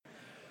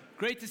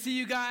Great to see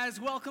you guys.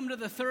 Welcome to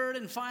the third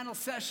and final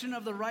session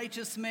of The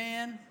Righteous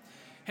Man.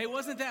 Hey,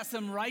 wasn't that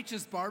some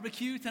righteous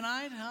barbecue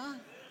tonight, huh?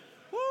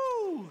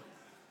 Woo!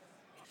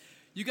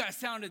 You guys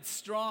sounded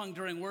strong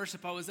during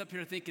worship. I was up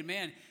here thinking,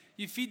 man,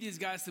 you feed these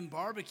guys some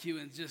barbecue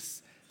and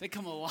just, they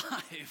come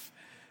alive.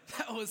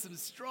 That was some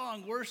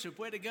strong worship.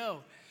 Way to go.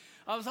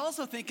 I was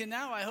also thinking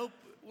now, I hope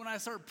when I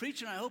start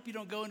preaching, I hope you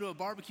don't go into a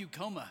barbecue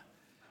coma.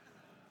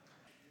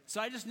 So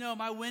I just know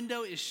my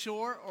window is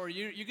short, or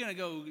you're going to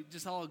go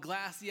just all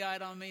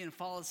glassy-eyed on me and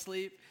fall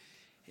asleep.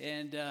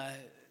 And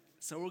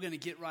so we're going to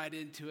get right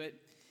into it.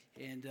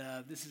 And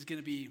this is going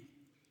to be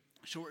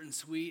short and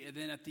sweet. And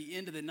then at the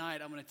end of the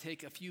night, I'm going to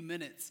take a few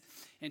minutes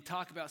and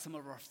talk about some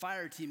of our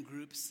fire team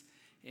groups.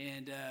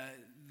 And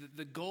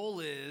the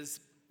goal is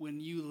when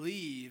you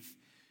leave,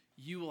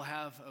 you will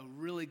have a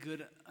really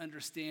good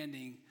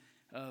understanding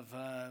of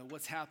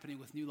what's happening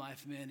with New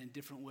Life Men in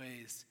different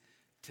ways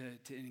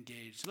to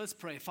engage. So let's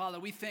pray. Father,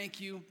 we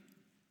thank you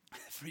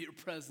for your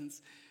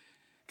presence.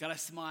 God, I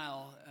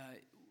smile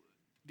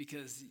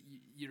because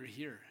you're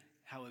here.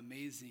 How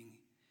amazing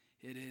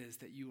it is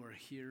that you are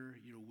here,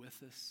 you're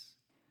with us,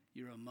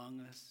 you're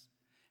among us.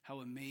 How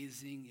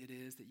amazing it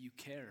is that you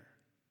care,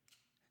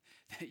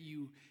 that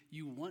you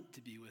want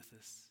to be with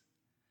us,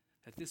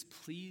 that this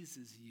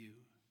pleases you.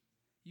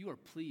 You are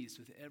pleased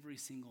with every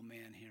single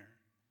man here.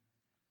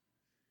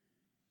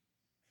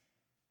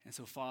 And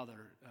so,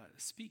 Father,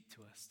 speak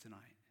to us tonight.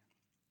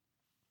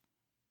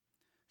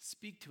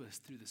 Speak to us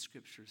through the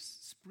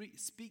scriptures.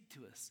 Speak to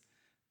us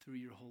through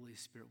your Holy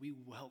Spirit. We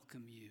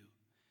welcome you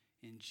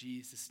in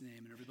Jesus'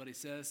 name. And everybody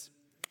says,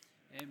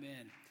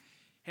 amen.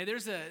 Hey,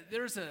 there's a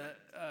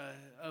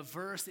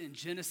verse in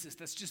Genesis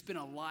that's just been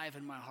alive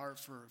in my heart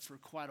for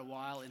quite a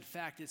while. In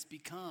fact, it's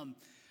become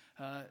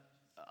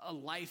a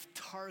life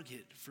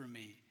target for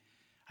me.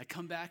 I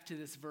come back to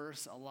this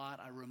verse a lot.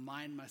 I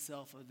remind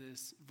myself of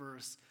this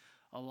verse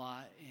a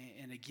lot.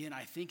 And again,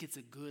 I think it's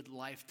a good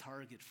life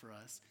target for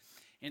us.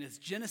 And it's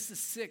Genesis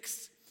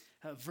 6,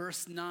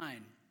 verse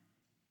 9.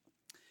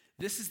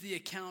 This is the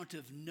account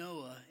of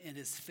Noah and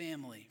his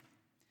family.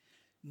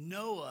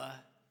 Noah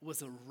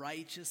was a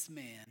righteous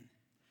man,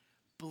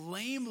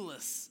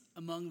 blameless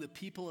among the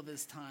people of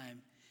his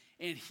time,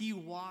 and he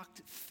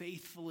walked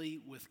faithfully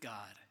with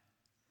God.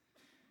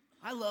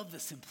 I love the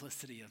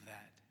simplicity of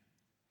that.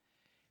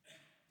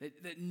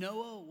 That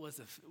Noah was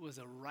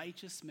a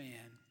righteous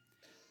man,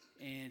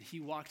 and he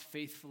walked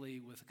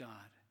faithfully with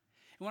God.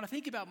 And when I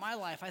think about my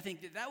life, I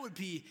think that would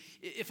be,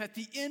 if at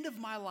the end of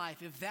my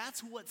life, if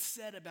that's what's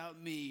said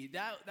about me,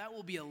 that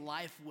will be a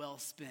life well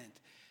spent.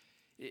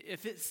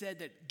 If it said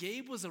that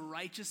Gabe was a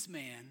righteous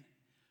man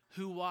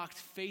who walked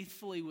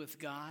faithfully with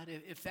God,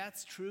 if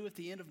that's true at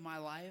the end of my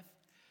life,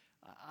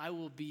 I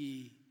will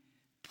be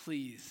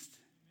pleased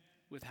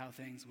with how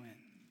things went.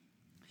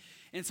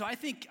 And so I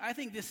think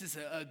this is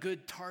a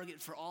good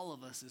target for all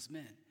of us as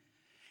men.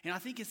 And I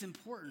think it's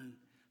important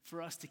for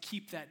us to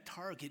keep that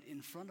target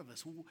in front of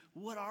us.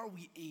 What are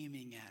we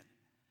aiming at?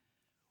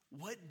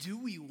 What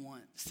do we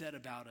want said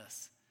about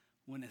us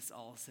when it's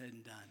all said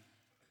and done?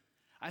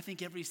 I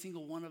think every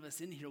single one of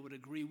us in here would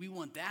agree we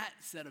want that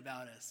said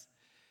about us.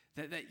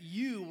 That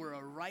you were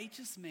a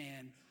righteous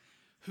man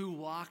who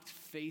walked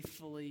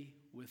faithfully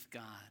with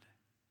God.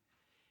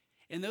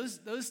 And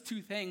those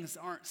two things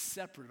aren't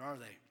separate, are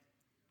they?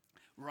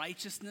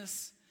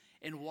 Righteousness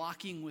and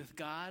walking with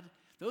God,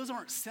 those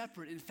aren't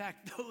separate. In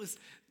fact, those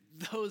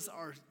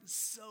are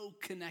so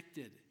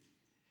connected.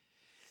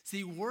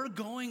 See, we're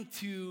going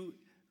to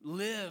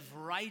live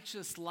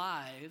righteous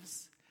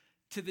lives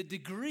to the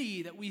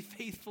degree that we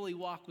faithfully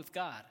walk with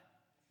God.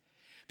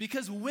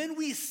 Because when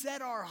we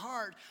set our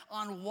heart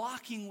on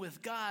walking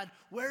with God,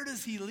 where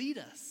does he lead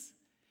us?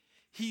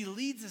 He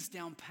leads us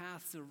down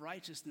paths of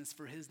righteousness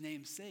for his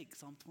name's sake,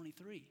 Psalm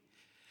 23.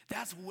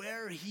 That's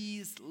where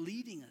he's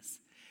leading us.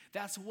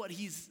 That's what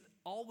he's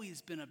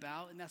always been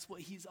about, and that's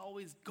what he's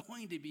always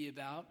going to be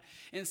about.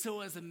 And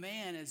so as a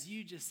man, as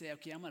you just say,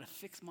 okay, I'm going to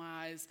fix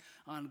my eyes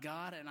on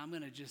God, and I'm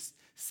going to just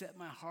set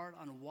my heart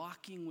on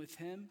walking with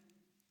him,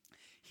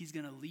 he's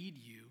going to lead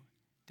you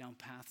down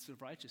paths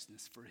of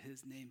righteousness for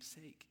his name's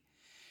sake.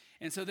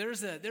 And so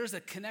there's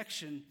a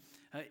connection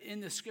in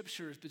the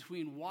scriptures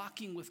between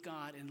walking with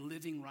God and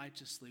living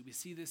righteously. We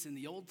see this in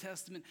the Old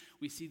Testament.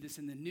 We see this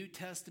in the New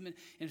Testament.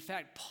 In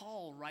fact,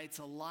 Paul writes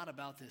a lot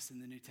about this in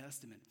the New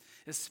Testament,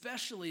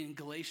 especially in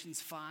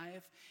Galatians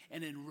 5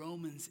 and in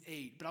Romans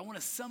 8. But I want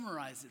to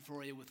summarize it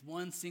for you with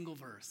one single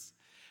verse.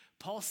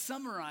 Paul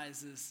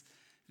summarizes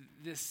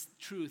this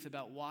truth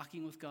about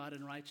walking with God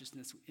and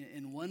righteousness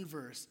in one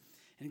verse.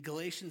 In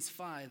Galatians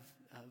 5,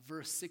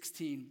 verse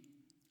 16,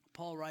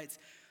 Paul writes,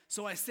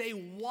 "So I say,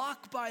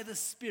 walk by the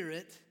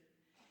Spirit,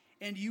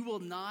 and you will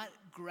not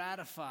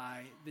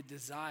gratify the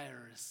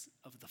desires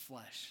of the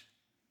flesh."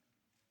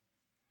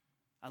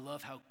 I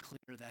love how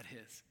clear that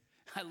is.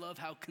 I love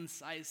how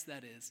concise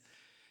that is.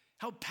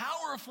 How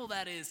powerful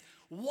that is.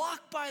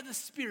 Walk by the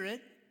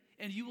Spirit,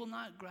 and you will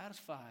not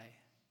gratify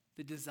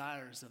the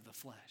desires of the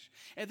flesh.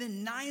 And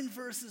then 9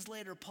 verses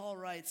later, Paul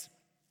writes,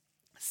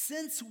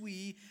 "Since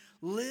we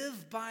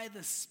live by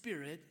the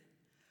Spirit,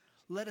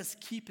 let us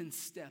keep in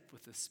step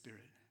with the Spirit.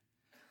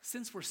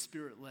 Since we're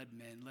Spirit-led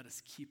men, let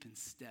us keep in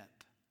step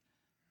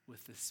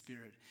with the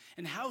Spirit.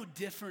 And how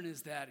different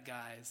is that,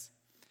 guys,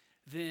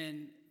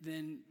 than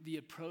the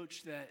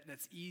approach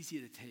that's easy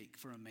to take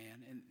for a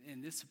man.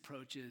 And this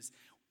approach is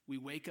we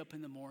wake up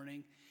in the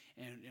morning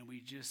and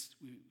we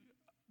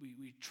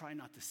try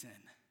not to sin.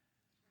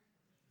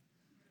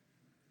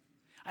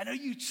 I know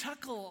you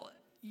chuckle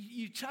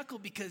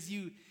because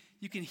you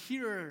can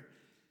hear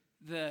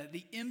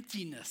the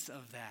emptiness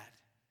of that.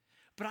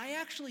 But I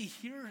actually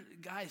hear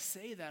guys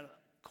say that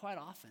quite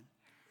often.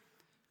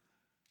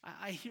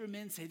 I hear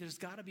men say there's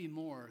got to be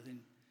more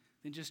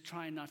than just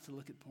trying not to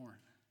look at porn.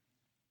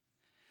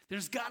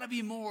 There's got to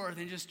be more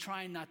than just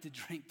trying not to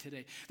drink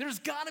today. There's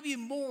got to be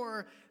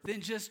more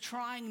than just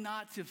trying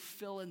not to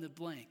fill in the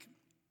blank.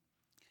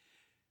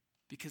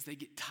 Because they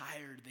get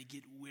tired, they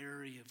get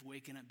weary of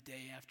waking up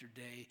day after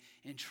day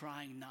and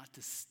trying not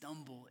to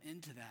stumble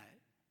into that.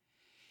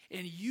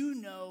 And you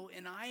know,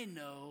 and I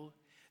know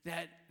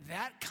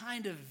that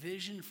kind of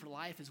vision for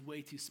life is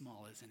way too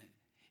small, isn't it?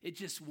 It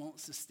just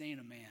won't sustain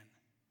a man.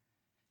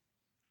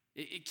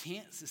 It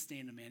can't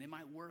sustain a man. It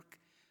might work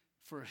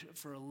for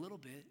a little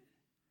bit,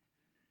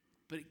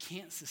 but it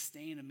can't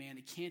sustain a man.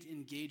 It can't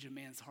engage a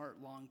man's heart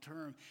long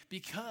term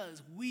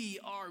because we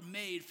are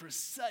made for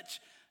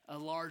such a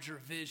larger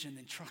vision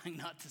than trying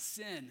not to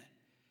sin.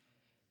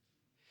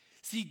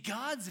 See,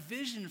 God's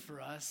vision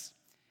for us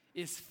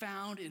is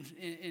found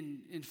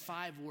in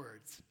 5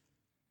 words.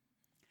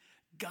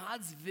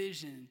 God's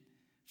vision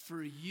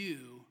for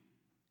you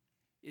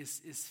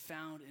is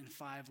found in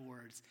 5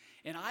 words.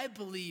 And I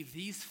believe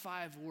these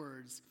 5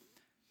 words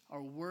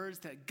are words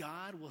that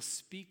God will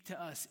speak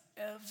to us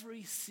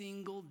every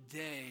single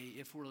day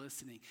if we're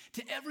listening.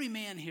 To every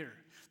man here.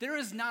 There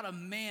is not a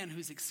man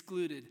who's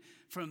excluded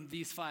from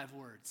these 5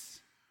 words.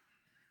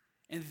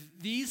 And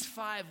these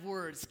 5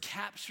 words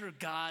capture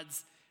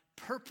God's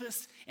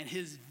purpose and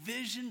his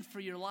vision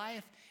for your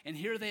life. And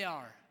here they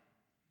are.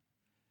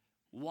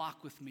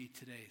 Walk with me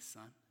today,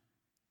 son.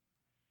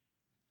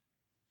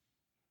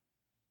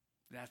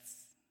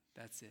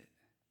 That's it.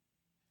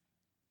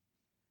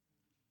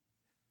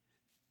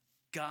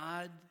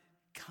 God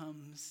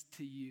comes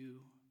to you,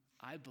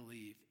 I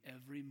believe,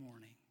 every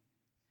morning.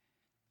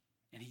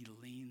 And he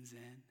leans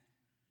in.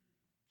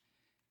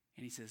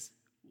 And he says,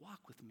 walk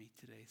with me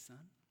today, son.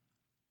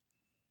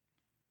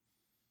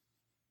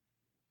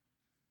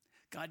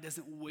 God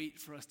doesn't wait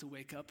for us to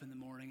wake up in the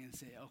morning and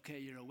say, okay,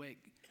 you're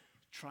awake.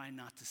 Try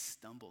not to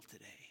stumble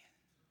today.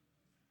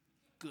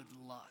 Good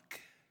luck.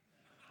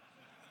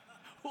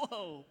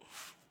 Whoa.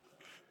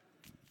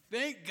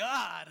 Thank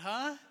God,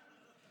 huh?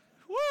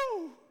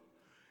 Woo.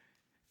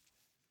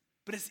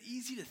 But it's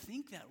easy to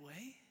think that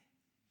way.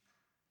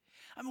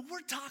 I mean,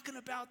 we're talking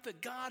about the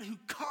God who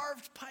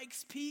carved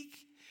Pikes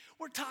Peak.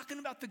 We're talking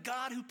about the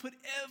God who put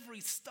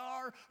every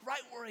star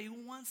right where he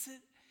wants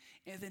it.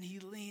 And then he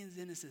leans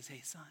in and says,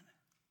 hey, son,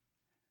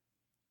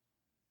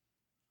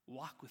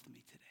 walk with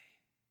me today.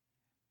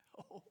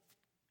 Oh.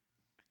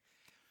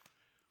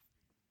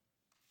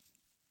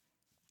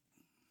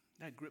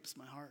 That grips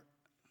my heart.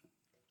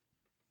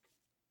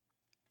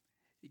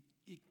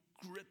 It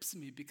grips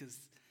me because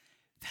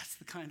that's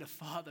the kind of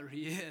father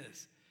he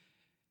is.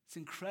 It's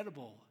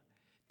incredible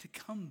to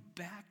come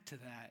back to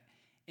that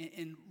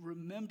and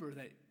remember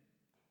that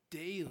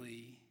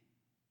daily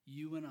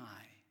you and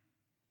I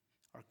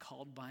are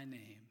called by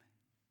name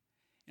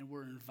and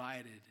we're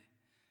invited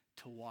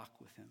to walk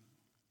with him.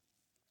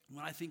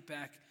 When I think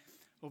back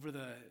over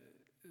the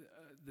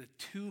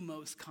 2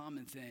 most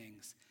common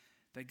things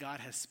that God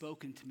has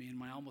spoken to me in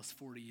my almost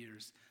 40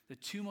 years, the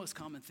 2 most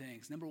common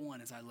things, number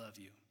 1 is I love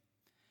you.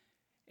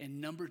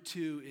 And number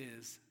 2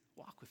 is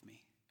walk with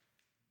me.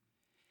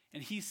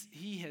 And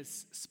he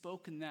has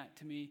spoken that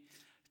to me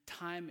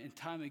time and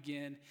time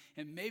again.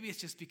 And maybe it's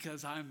just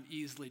because I'm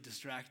easily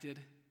distracted,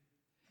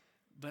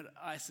 but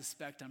I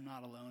suspect I'm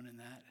not alone in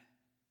that.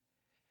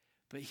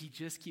 But he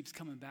just keeps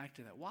coming back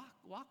to that.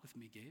 Walk with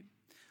me, Gabe.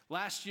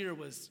 Last year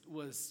was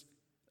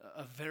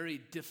a very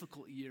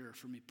difficult year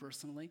for me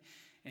personally,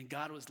 and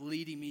God was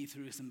leading me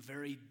through some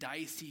very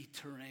dicey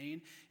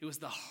terrain. It was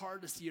the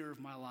hardest year of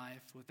my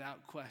life,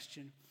 without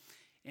question.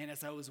 And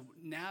as I was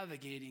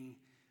navigating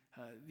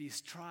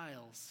these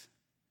trials,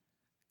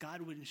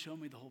 God wouldn't show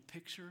me the whole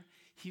picture.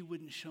 He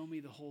wouldn't show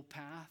me the whole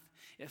path.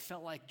 It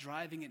felt like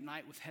driving at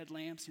night with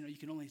headlamps. You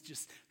can only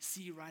just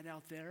see right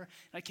out there.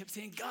 And I kept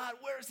saying, God,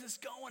 where's this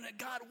going? And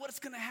God, what's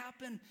going to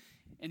happen?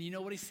 And you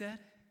know what he said?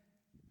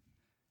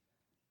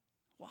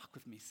 Walk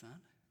with me,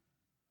 son.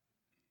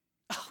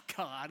 Oh,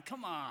 God,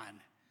 come on.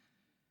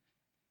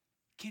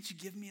 Can't you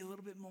give me a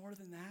little bit more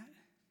than that?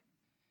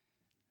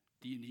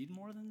 Do you need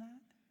more than that?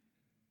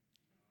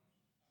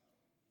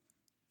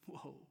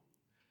 Whoa.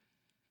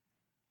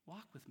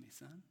 Walk with me,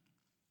 son.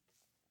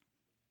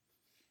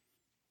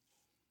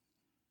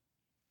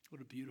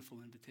 What a beautiful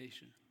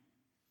invitation.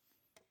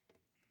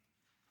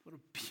 What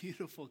a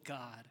beautiful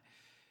God.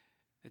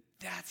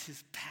 That's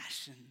his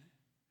passion.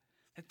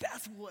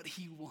 That's what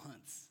he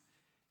wants.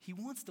 He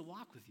wants to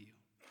walk with you.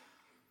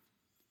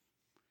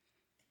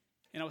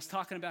 And I was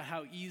talking about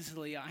how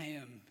easily I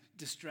am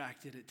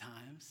distracted at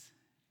times.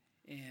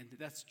 And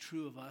that's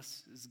true of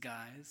us as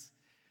guys.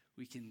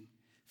 We can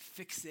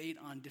fixate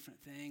on different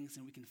things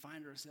and we can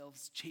find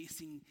ourselves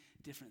chasing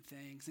different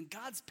things. And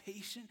God's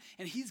patient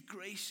and he's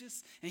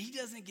gracious and he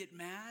doesn't get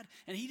mad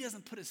and he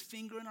doesn't put his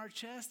finger in our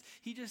chest.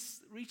 He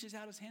just reaches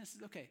out his hand and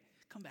says, okay,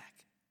 come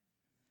back.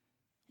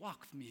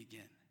 Walk with me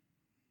again.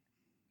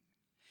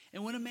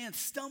 And when a man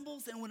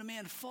stumbles and when a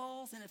man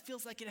falls and it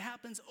feels like it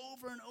happens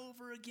over and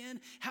over again,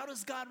 how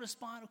does God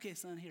respond? Okay,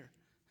 son, here,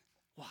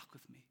 walk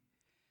with me.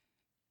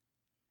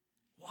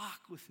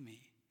 Walk with me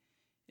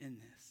in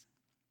this.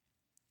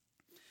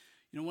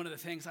 You know, one of the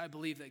things I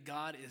believe that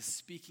God is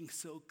speaking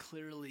so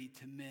clearly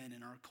to men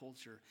in our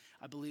culture,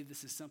 I believe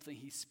this is something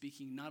he's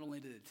speaking not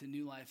only to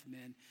New Life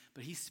men,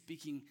 but he's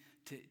speaking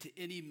to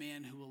any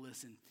man who will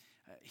listen.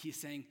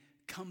 He's saying,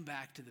 come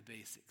back to the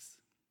basics.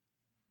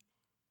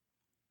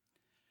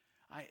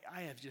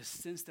 I have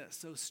just sensed that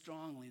so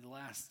strongly the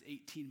last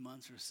 18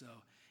 months or so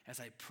as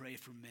I pray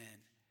for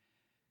men.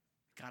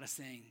 God is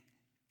saying,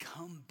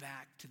 come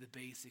back to the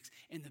basics.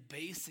 And the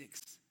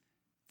basics,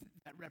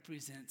 that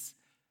represents,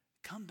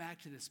 come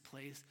back to this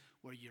place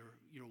where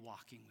you're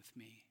walking with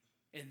me.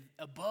 And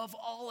above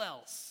all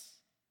else,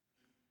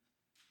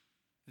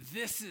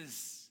 this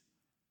is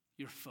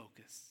your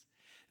focus.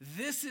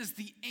 This is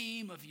the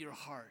aim of your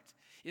heart,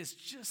 is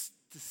just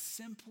to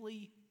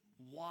simply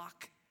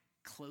walk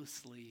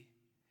closely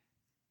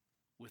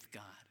with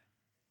God.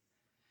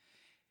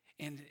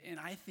 And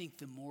I think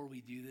the more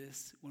we do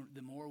this,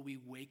 the more we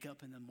wake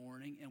up in the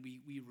morning and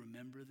we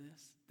remember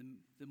this,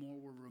 the more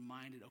we're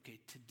reminded, okay,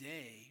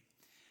 today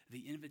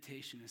the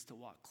invitation is to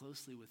walk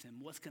closely with him.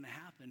 What's going to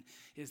happen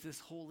is this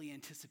holy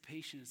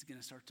anticipation is going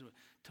to start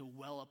to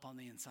well up on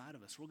the inside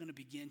of us. We're going to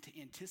begin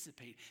to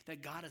anticipate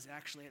that God is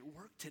actually at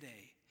work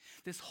today.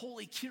 This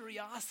holy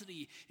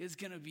curiosity is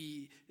going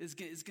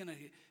to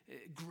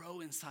grow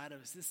inside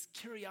of us. This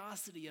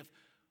curiosity of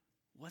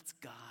what's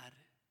God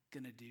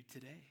going to do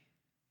today?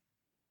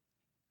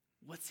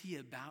 What's he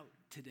about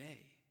today?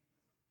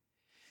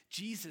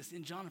 Jesus,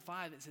 in John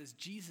 5, it says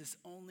Jesus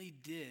only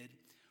did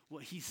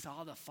what he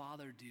saw the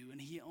Father do,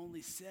 and he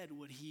only said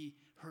what he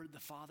heard the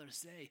Father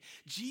say.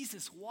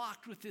 Jesus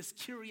walked with this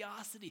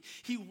curiosity.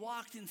 He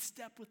walked in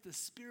step with the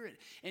Spirit.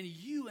 And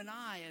you and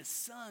I, as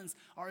sons,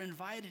 are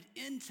invited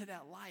into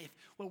that life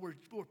where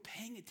we're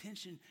paying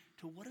attention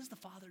to what is the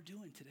Father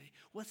doing today?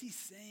 What's he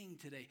saying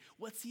today?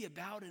 What's he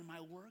about in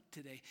my work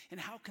today? And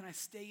how can I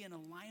stay in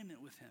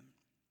alignment with him?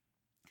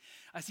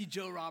 I see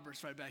Joe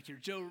Roberts right back here.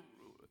 Joe,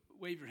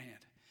 wave your hand.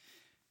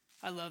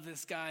 I love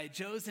this guy.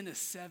 Joe's in his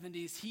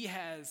 70s. He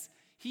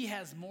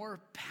has more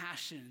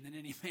passion than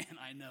any man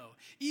I know.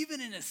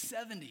 Even in his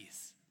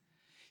 70s,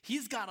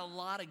 he's got a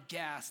lot of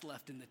gas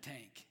left in the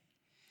tank.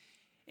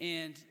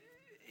 And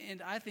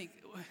I think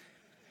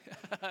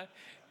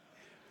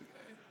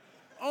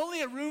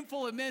only a room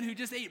full of men who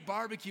just ate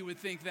barbecue would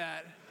think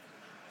that.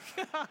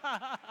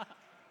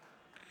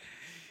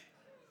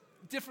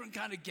 Different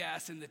kind of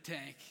gas in the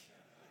tank.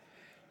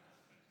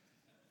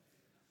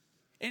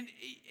 And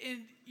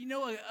you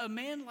know, a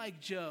man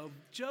like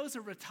Joe's a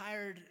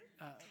retired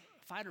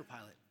fighter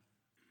pilot.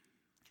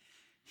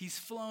 He's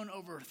flown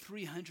over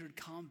 300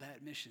 combat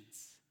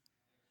missions.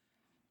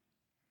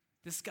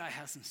 This guy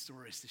has some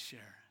stories to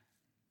share.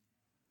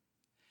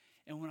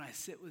 And when I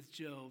sit with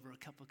Joe over a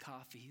cup of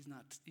coffee, he's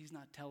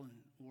not telling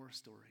war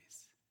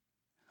stories.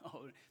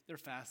 Oh, they're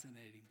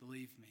fascinating,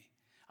 believe me.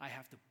 I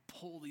have to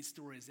pull these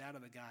stories out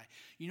of the guy.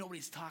 You know what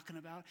he's talking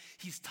about?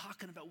 He's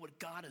talking about what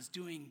God is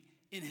doing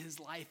in his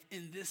life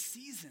in this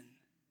season.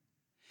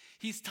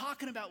 He's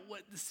talking about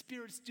what the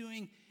Spirit's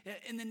doing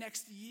in the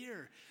next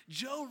year.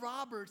 Joe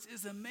Roberts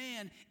is a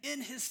man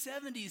in his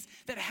 70s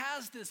that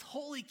has this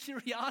holy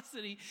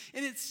curiosity,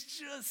 and it's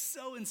just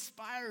so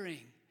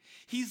inspiring.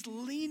 He's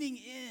leaning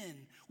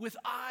in with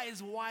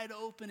eyes wide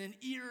open and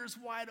ears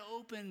wide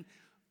open,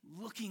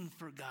 looking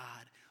for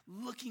God,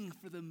 looking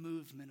for the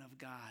movement of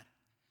God.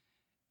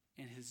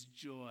 And his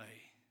joy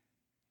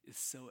is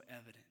so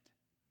evident.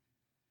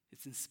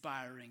 It's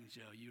inspiring,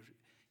 Joe.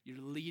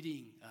 You're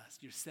leading us.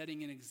 You're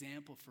setting an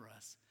example for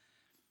us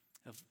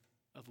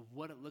of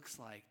what it looks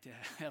like to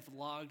have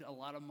logged a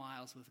lot of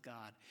miles with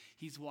God.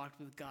 He's walked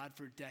with God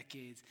for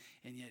decades,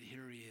 and yet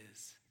here he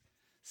is,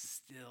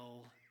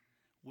 still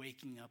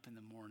waking up in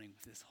the morning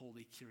with this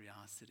holy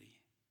curiosity.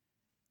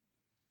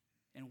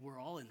 And we're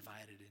all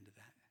invited into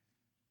that.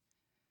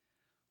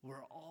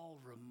 We're all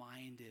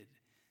reminded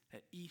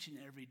that each and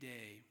every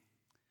day,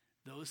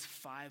 those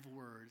 5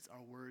 words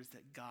are words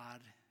that God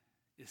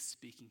is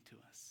speaking to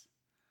us.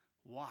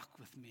 Walk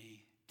with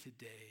me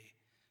today,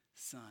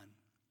 son.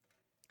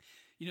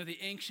 You know, the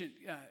ancient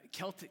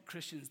Celtic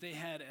Christians, they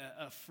had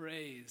a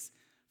phrase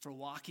for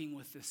walking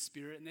with the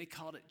Spirit, and they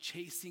called it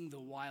chasing the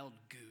wild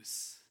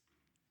goose.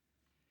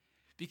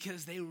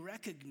 Because they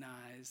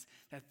recognize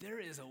that there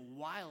is a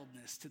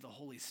wildness to the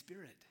Holy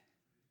Spirit.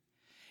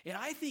 And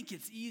I think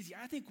it's easy.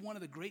 I think one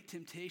of the great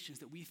temptations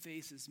that we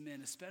face as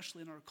men,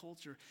 especially in our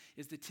culture,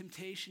 is the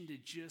temptation to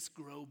just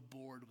grow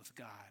bored with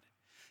God,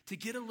 to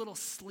get a little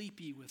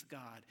sleepy with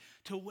God,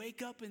 to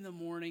wake up in the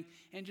morning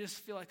and just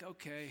feel like,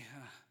 okay,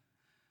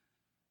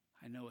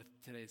 I know what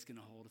today's going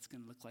to hold. It's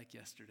going to look like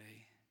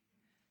yesterday,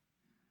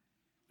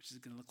 which is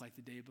going to look like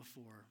the day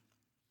before.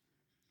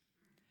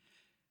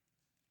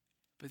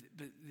 But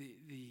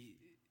the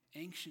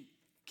ancient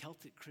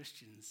Celtic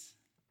Christians,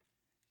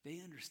 they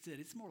understood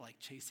it's more like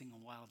chasing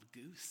a wild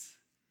goose.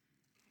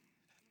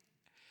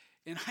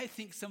 And I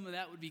think some of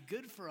that would be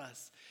good for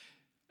us.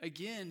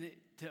 Again,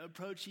 to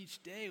approach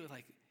each day with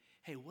like,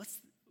 hey, what's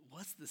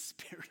the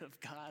Spirit of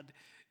God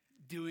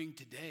doing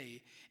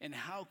today? And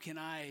how can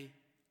I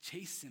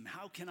chase him?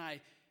 How can I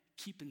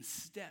keep in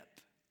step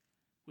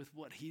with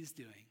what he's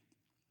doing?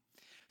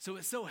 So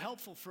it's so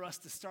helpful for us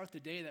to start the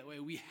day that way.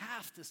 We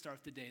have to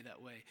start the day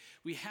that way.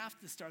 We have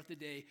to start the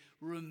day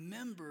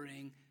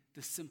remembering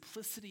the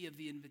simplicity of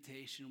the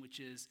invitation, which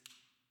is,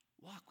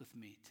 walk with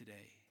me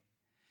today.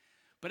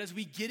 But as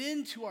we get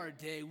into our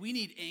day, we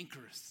need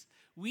anchors.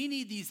 We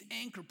need these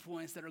anchor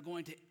points that are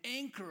going to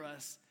anchor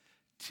us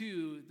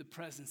to the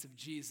presence of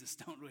Jesus,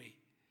 don't we?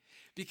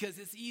 Because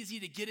it's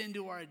easy to get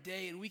into our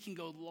day and we can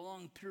go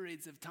long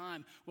periods of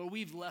time where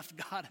we've left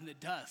God in the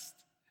dust.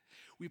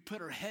 We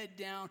put our head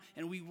down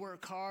and we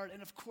work hard.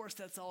 And of course,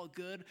 that's all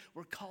good.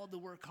 We're called to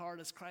work hard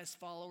as Christ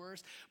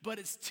followers. But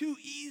it's too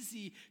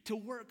easy to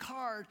work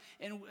hard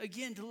and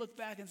again, to look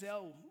back and say,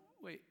 oh,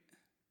 wait,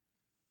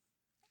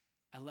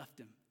 I left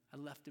him. I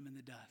left him in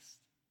the dust.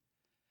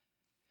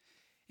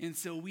 And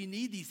so we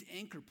need these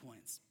anchor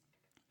points,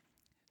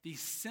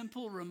 these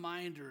simple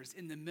reminders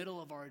in the middle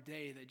of our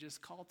day that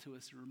just call to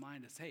us and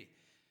remind us, hey,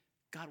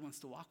 God wants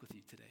to walk with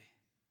you today.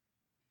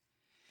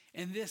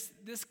 And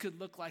this could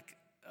look like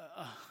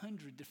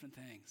 100 different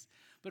things.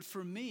 But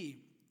for me,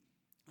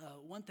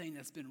 one thing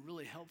that's been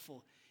really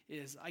helpful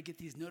is I get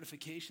these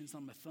notifications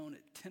on my phone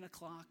at 10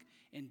 o'clock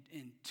and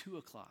 2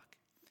 o'clock.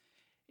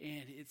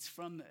 And it's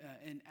from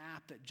an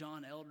app that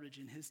John Eldridge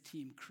and his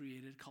team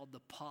created called the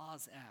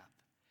Pause app.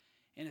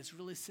 And it's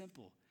really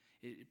simple.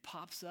 It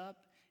pops up.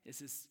 It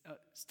says,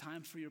 it's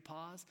time for your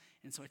pause.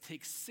 And so it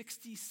takes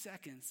 60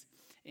 seconds,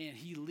 and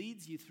he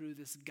leads you through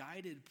this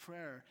guided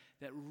prayer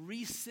that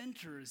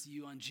recenters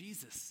you on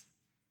Jesus.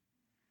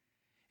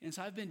 And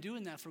so I've been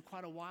doing that for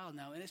quite a while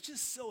now, and it's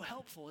just so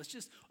helpful. It's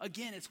just,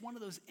 again, it's one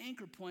of those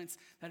anchor points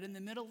that in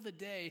the middle of the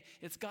day,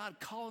 it's God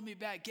calling me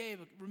back. Gabe,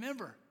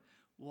 remember,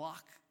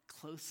 walk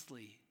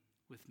closely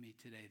with me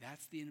today.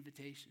 That's the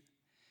invitation.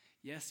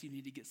 Yes, you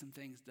need to get some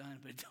things done,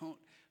 but don't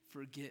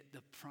forget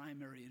the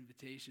primary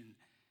invitation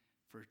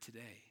for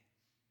today.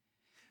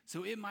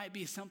 So it might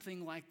be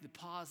something like the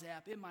Pause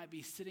app. It might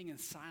be sitting in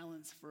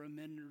silence for a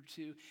minute or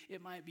two.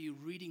 It might be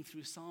reading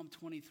through Psalm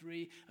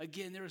 23.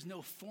 Again, there is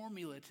no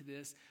formula to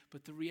this,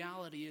 but the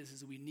reality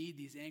is we need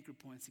these anchor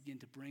points, again,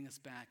 to bring us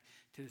back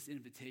to this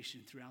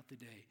invitation throughout the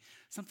day.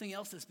 Something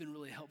else that's been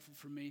really helpful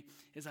for me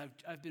is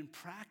I've been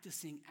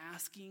practicing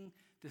asking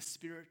the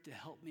Spirit to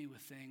help me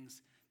with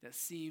things that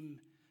seem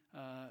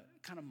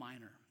kind of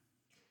minor.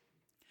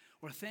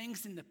 Or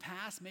things in the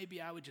past,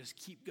 maybe I would just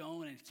keep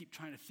going and keep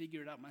trying to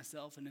figure it out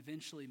myself and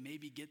eventually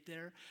maybe get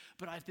there.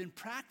 But I've been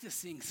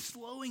practicing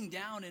slowing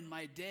down in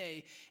my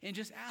day and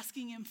just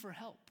asking him for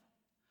help.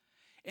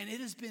 And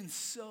it has been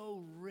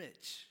so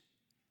rich.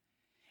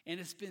 And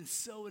it's been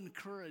so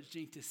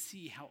encouraging to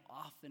see how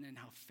often and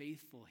how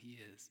faithful he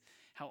is,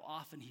 how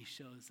often he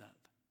shows up.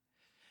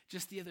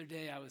 Just the other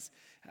day,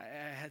 I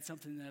had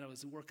something that I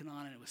was working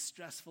on, and it was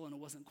stressful, and it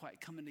wasn't quite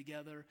coming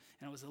together,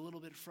 and I was a little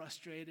bit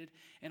frustrated,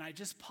 and I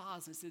just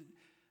paused and said,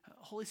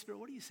 Holy Spirit,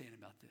 what are you saying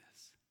about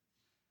this?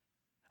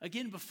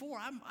 Again, before,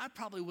 I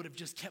probably would have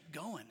just kept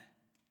going.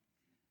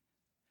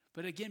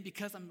 But again,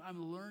 because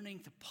I'm learning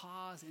to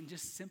pause and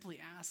just simply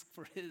ask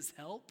for his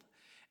help,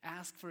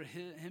 ask for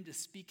him to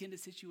speak into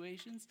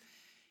situations,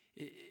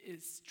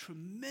 it's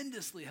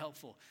tremendously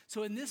helpful.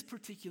 So in this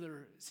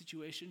particular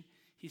situation,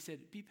 he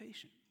said, be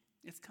patient.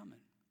 It's coming.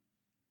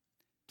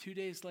 2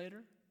 days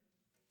later,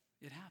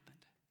 it happened.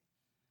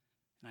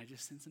 And I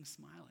just sense him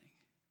smiling.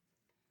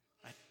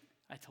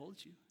 I told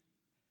you.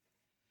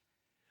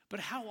 But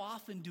how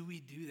often do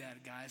we do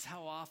that, guys?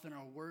 How often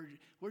are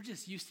we're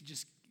just used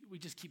to we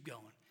just keep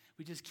going.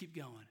 We just keep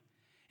going.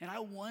 And I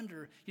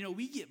wonder,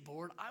 we get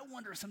bored. I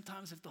wonder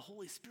sometimes if the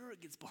Holy Spirit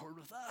gets bored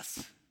with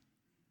us.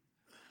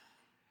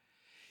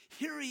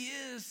 Here he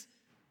is,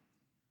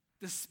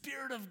 the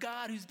Spirit of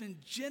God who's been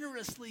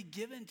generously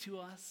given to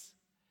us.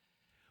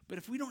 But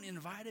if we don't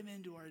invite him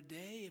into our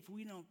day, if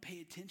we don't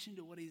pay attention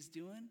to what he's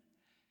doing,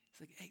 it's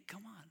like, hey,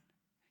 come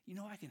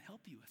on. I can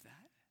help you with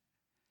that.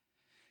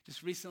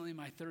 Just recently,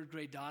 my 3rd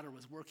grade daughter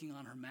was working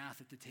on her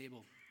math at the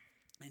table,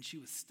 and she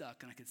was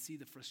stuck, and I could see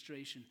the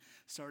frustration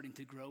starting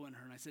to grow in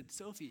her. And I said,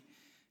 Sophie,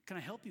 can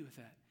I help you with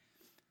that?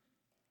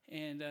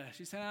 And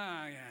she said,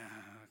 yeah,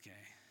 okay.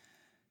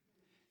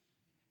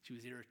 She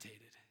was irritated.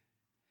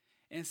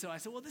 And so I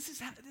said, well, this is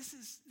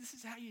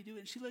how you do it.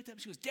 And she looked up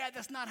and she goes, Dad,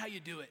 that's not how you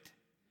do it.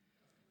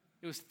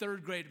 It was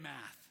 3rd grade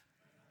math.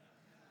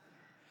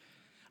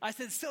 I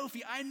said,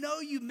 Sophie, I know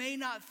you may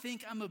not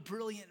think I'm a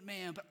brilliant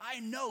man, but I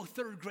know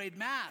third grade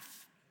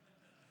math.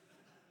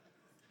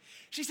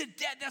 She said,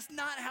 Dad, that's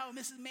not how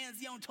Mrs.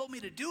 Manzione told me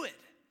to do it.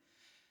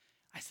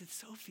 I said,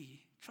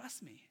 Sophie,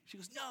 trust me. She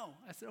goes, no.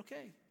 I said,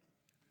 okay.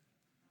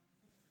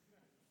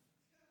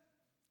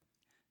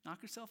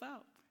 Knock yourself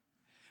out.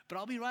 But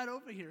I'll be right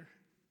over here,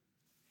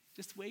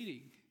 just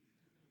waiting.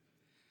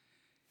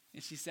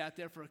 And she sat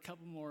there for a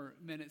couple more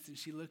minutes, and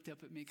she looked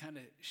up at me kind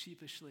of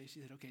sheepishly. She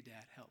said, okay,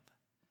 Dad, help.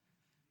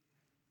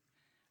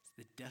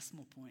 The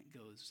decimal point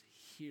goes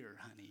here,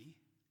 honey.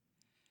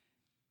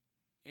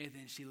 And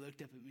then she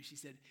looked up at me. She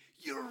said,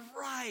 you're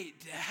right,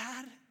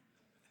 Dad.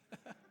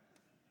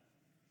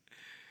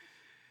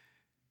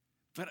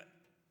 But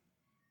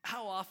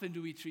how often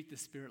do we treat the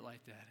Spirit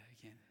like that?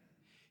 Again,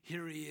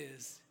 here he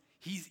is.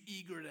 He's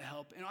eager to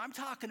help. And I'm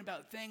talking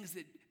about things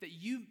that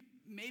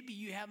maybe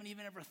you haven't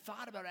even ever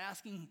thought about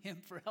asking him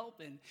for help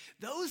in.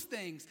 Those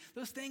things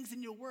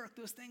in your work,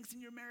 those things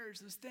in your marriage,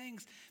 those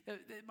things that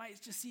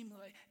might just seem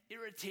like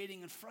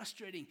irritating and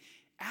frustrating.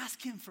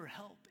 Ask him for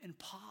help and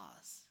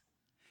pause.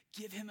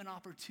 Give him an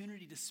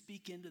opportunity to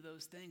speak into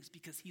those things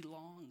because he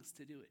longs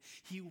to do it.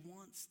 He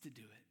wants to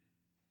do it.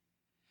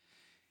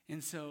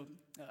 And so,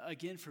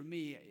 again, for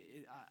me,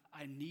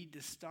 I need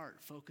to start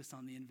focus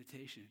on the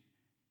invitation.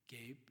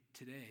 Gabe,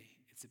 today,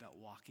 it's about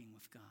walking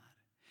with God.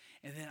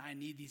 And then I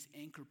need these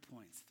anchor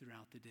points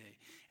throughout the day.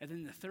 And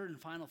then the third and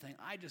final thing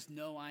I just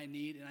know I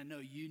need, and I know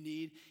you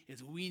need,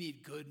 is we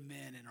need good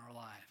men in our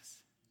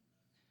lives.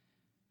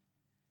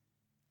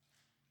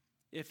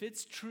 If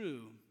it's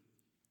true,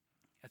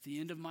 at the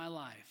end of my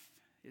life,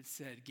 it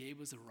said Gabe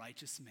was a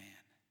righteous man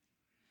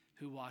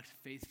who walked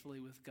faithfully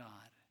with God.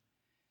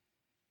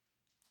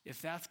 If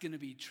that's going to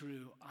be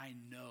true, I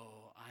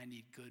know I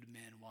need good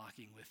men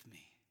walking with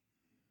me.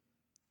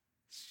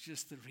 It's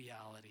just the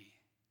reality.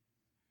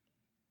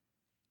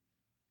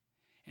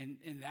 And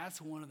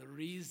that's one of the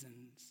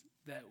reasons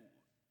that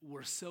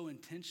we're so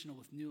intentional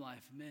with New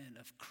Life Men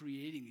of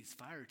creating these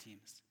fire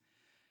teams,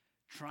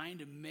 trying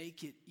to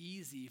make it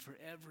easy for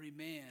every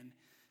man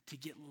to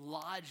get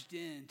lodged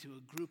into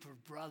a group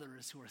of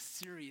brothers who are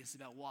serious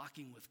about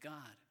walking with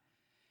God,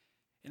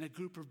 and a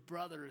group of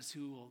brothers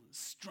who will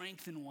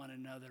strengthen one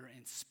another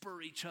and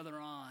spur each other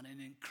on and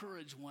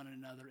encourage one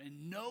another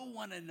and know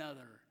one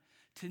another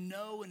to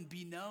know and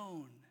be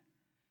known.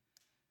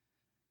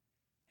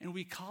 And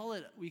we call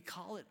it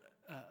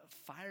a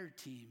fire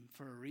team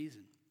for a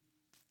reason.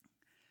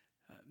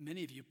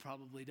 Many of you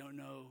probably don't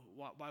know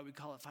why we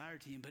call it fire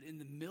team, but in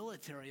the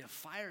military, a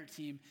fire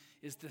team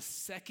is the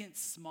second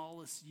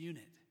smallest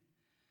unit.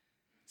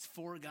 It's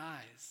 4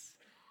 guys,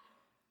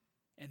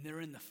 and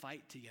they're in the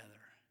fight together.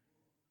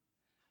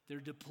 They're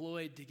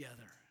deployed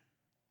together,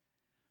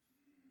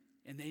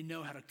 and they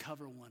know how to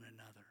cover one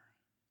another.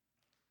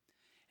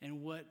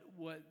 And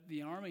what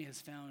the Army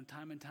has found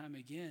time and time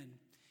again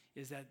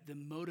is that the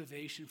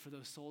motivation for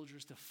those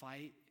soldiers to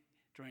fight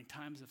during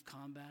times of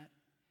combat,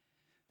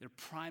 their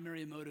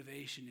primary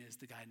motivation is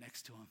the guy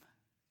next to them.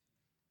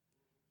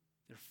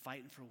 They're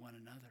fighting for one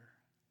another.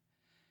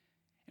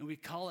 And we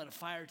call it a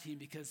fire team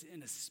because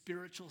in a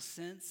spiritual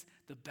sense,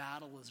 the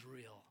battle is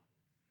real.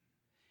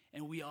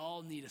 And we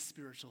all need a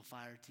spiritual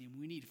fire team.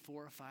 We need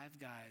 4 or 5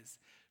 guys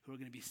who are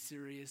going to be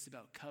serious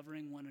about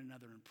covering one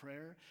another in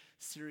prayer,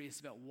 serious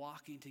about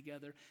walking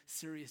together,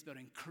 serious about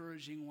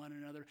encouraging one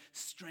another,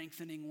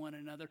 strengthening one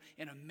another.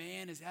 And a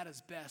man is at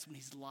his best when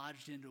he's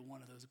lodged into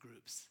one of those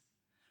groups,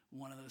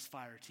 one of those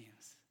fire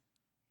teams.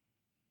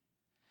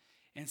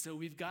 And so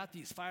we've got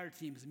these fire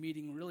teams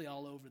meeting really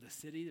all over the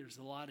city. There's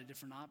a lot of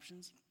different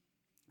options.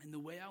 And the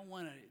way I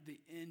want to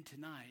end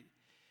tonight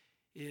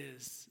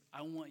is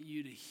I want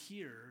you to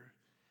hear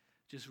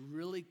just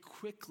really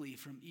quickly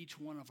from each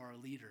one of our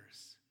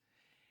leaders.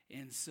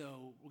 And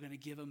so we're going to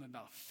give them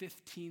about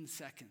 15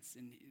 seconds.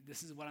 And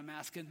this is what I'm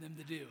asking them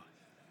to do.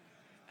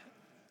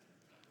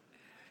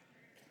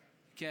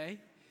 Okay?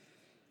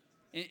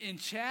 And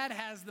Chad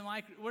has the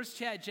mic. Where's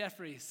Chad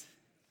Jeffries?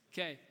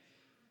 Okay.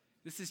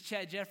 This is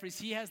Chad Jeffries.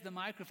 He has the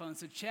microphone.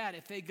 So Chad,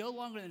 if they go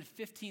longer than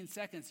 15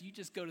 seconds, you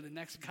just go to the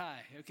next guy,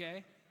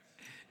 okay?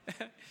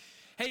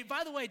 Hey,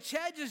 by the way,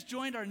 Chad just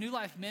joined our New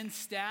Life Men's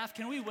staff.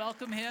 Can we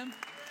welcome him?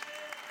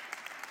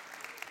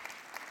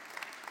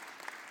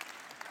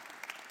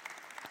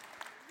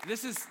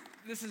 This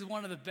is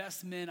one of the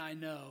best men I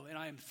know, and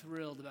I am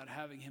thrilled about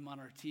having him on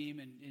our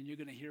team, and you're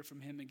going to hear from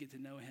him and get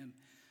to know him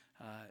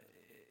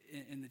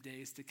in the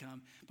days to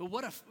come. But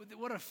what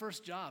a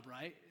first job,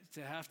 right?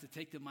 To have to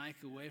take the mic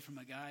away from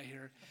a guy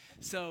here.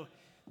 So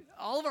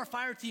all of our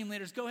fire team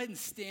leaders, go ahead and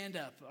stand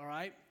up, all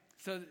right?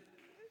 So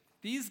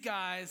these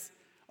guys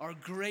are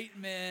great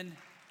men,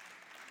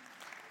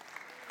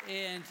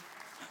 and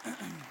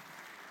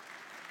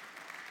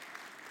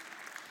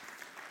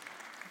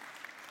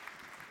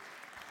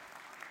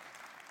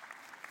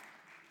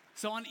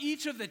so on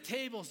each of the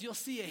tables, you'll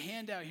see a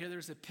handout here.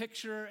 There's a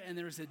picture and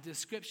there's a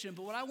description.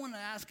 But what I want to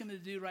ask them to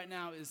do right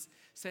now is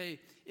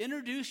say,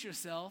 introduce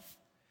yourself,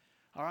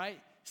 all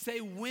right? Say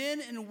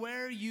when and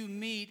where you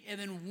meet, and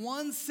then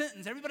one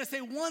sentence. Everybody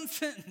say one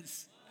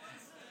sentence.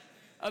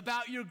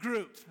 about your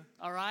group,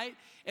 all right?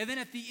 And then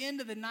at the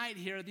end of the night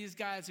here, these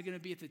guys are going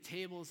to be at the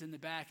tables in the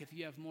back. If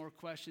you have more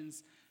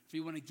questions, if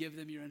you want to give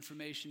them your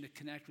information to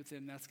connect with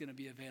them, that's going to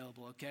be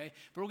available, okay?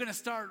 But we're going to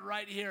start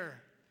right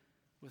here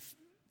with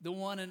the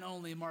one and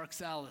only Mark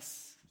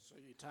Salas. So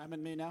you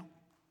timing me now?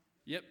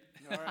 Yep.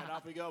 All right,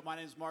 off we go. My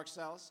name is Mark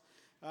Salas.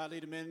 I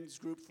lead a men's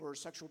group for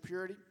sexual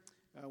purity.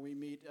 We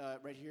meet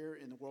right here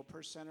in the World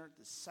Peace Center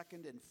the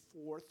second and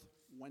fourth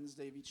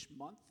Wednesday of each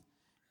month.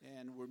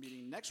 And we're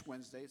meeting next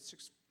Wednesday at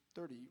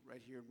 6:30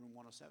 right here in room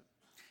 107.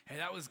 Hey,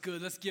 that was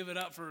good. Let's give it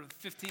up for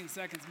 15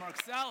 seconds,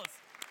 Mark Salas.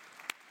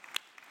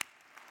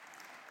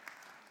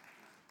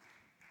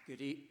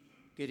 Good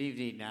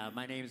evening.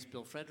 My name is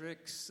Bill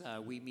Fredericks.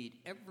 We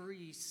meet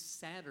every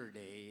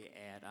Saturday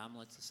at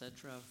Omelets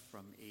Etc.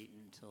 from 8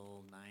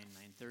 until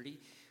 9:30.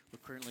 We're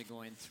currently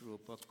going through a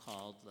book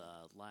called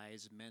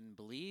Lies Men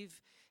Believe,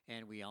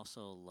 and we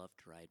also love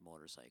to ride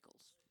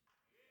motorcycles.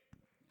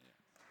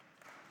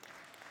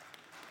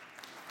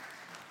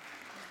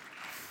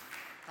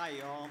 Hi,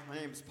 y'all. My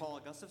name is Paul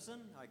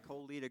Gustafson. I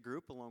co-lead a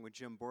group along with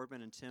Jim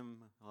Boardman and Tim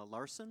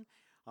Larson,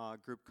 a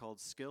group called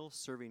Skill,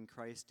 Serving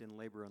Christ in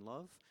Labor and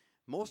Love.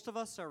 Most of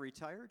us are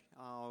retired.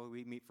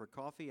 We meet for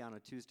coffee on a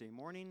Tuesday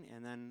morning,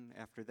 and then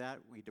after that,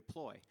 we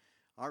deploy.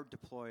 Our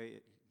deploy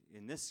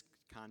in this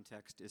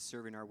context is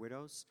serving our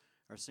widows,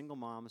 our single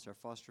moms, our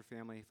foster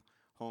family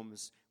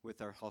homes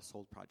with our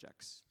household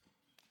projects.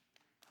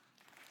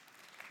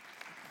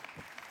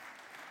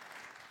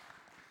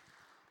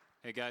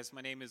 Hey guys,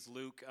 my name is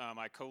Luke.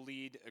 I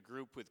co-lead a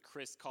group with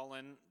Chris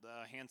Cullen,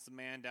 the handsome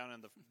man down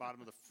on the bottom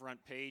of the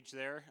front page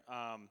there.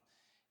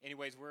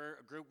 Anyways, we're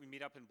a group. We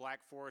meet up in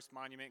Black Forest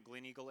Monument,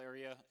 Glen Eagle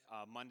area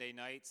Monday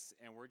nights,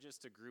 and we're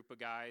just a group of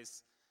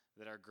guys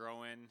that are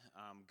growing,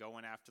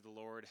 going after the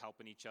Lord,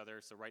 helping each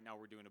other. So right now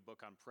we're doing a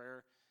book on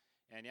prayer,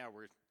 and yeah,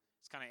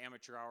 it's kind of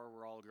amateur hour.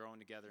 We're all growing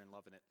together and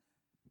loving it.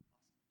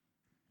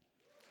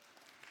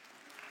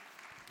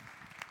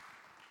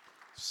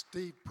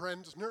 Steve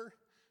Prenzner,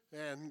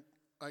 and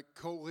I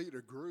co-lead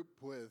a group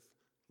with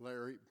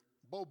Larry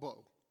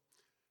Bobo,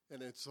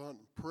 and it's on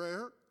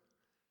prayer,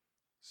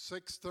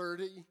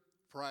 6:30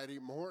 Friday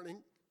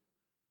morning,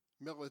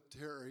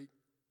 military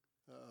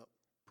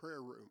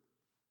prayer room,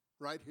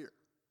 right here.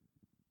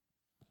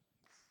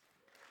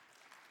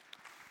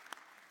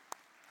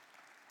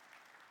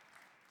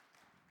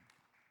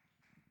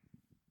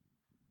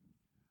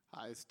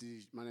 Hi,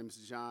 my name is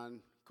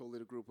John,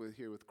 co-lead a group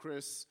here with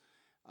Chris.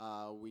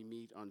 We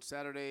meet on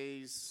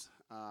Saturdays,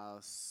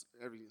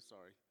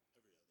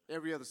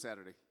 every other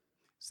Saturday,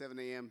 7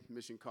 a.m.,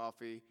 Mission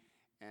Coffee,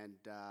 and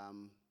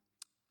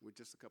we're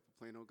just a couple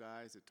Plano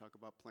guys that talk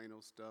about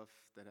Plano stuff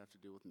that have to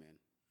do with men.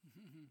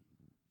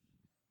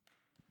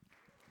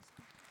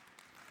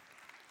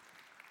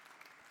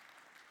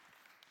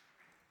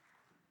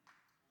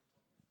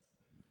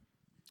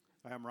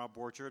 Hi, I'm Rob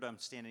Borchard. I'm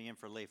standing in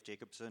for Leif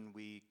Jacobson.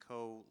 We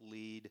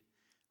co-lead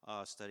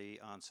study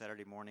on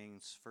Saturday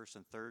mornings, first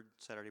and third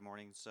Saturday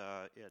mornings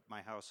at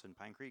my house in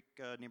Pine Creek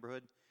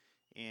neighborhood.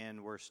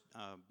 And we're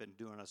been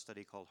doing a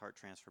study called Heart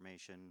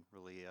Transformation,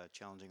 really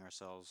challenging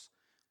ourselves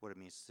what it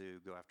means to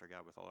go after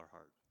God with all our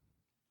heart.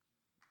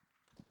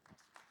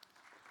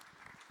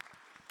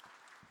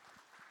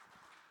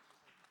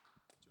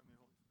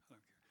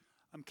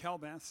 I'm Cal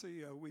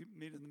Massey. We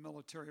meet in the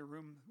military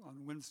room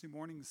on Wednesday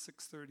mornings,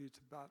 6:30 to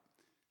about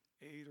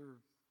 8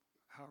 or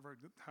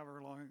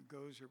however long it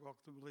goes. You're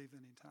welcome to leave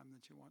any time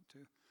that you want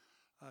to.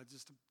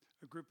 Just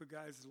a group of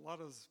guys, a lot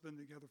of us have been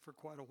together for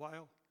quite a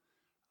while.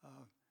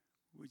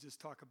 We just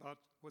talk about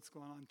what's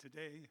going on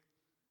today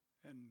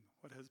and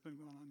what has been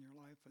going on in your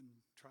life and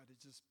try to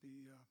just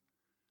be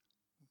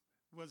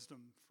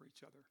wisdom for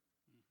each other.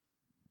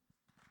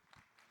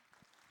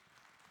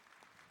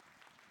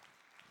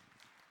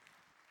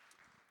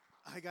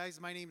 Hi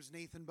guys, my name is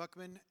Nathan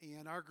Buckman,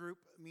 and our group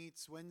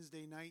meets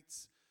Wednesday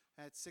nights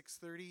at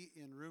 6:30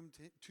 in room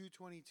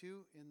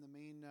 222 in the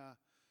main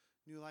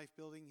New Life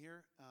building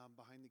here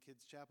behind the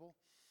Kids Chapel.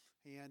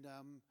 And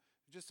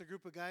just a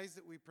group of guys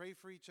that we pray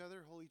for each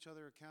other, hold each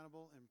other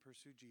accountable, and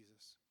pursue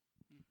Jesus.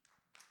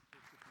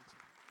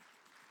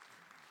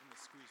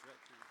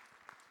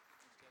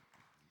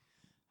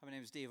 My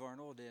name is Dave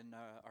Arnold, and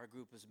our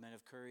group is Men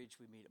of Courage.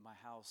 We meet at my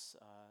house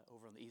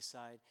over on the east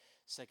side,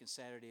 second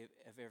Saturday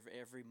of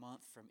every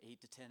month from 8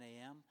 to 10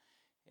 a.m.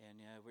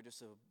 And we're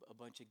just a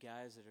bunch of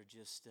guys that are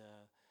just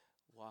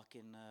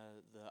walking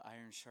the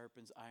iron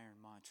sharpens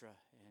iron mantra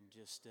and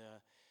just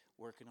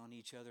working on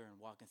each other and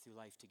walking through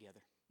life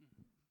together.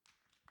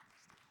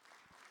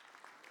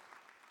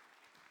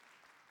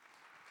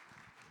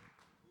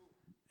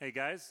 Hey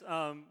guys,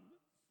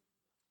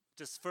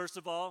 just first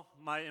of all,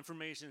 my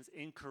information is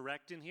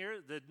incorrect in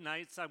here. The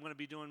nights I'm going to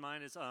be doing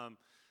mine is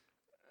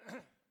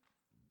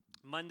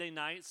Monday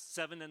nights,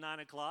 7 to 9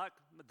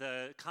 o'clock.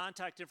 The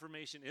contact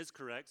information is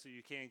correct, so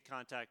you can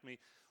contact me.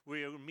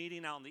 We are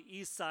meeting out on the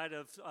east side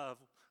of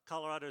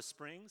Colorado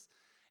Springs.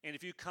 And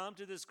if you come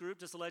to this group,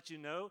 just to let you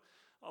know,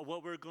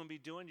 what we're going to be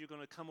doing, you're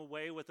going to come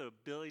away with the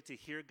ability to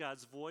hear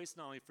God's voice,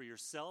 not only for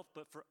yourself,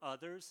 but for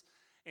others.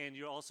 and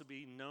you'll also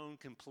be known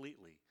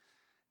completely.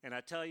 And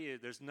I tell you,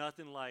 there's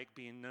nothing like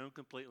being known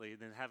completely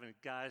than having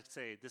God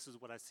say, this is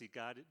what I see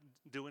God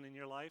doing in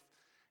your life.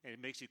 And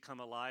it makes you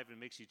come alive, and it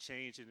makes you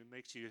change, and it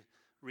makes you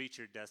reach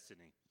your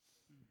destiny.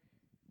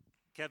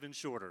 Kevin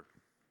Shorter.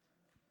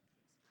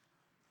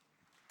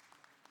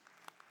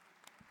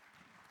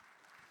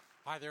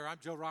 Hi there, I'm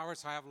Joe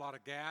Roberts. I have a lot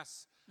of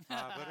gas, but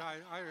I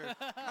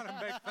kind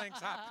of make things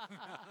happen.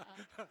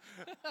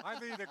 I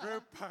lead a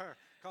group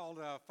called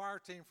Fire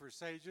Team for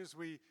Sages.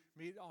 We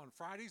meet on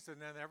Fridays, and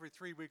then every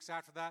 3 weeks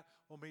after that,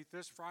 we'll meet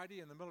this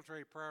Friday in the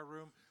military prayer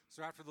room.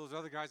 So after those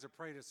other guys have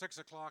prayed at 6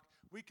 o'clock,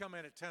 we come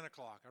in at 10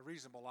 o'clock, a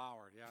reasonable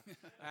hour, yeah?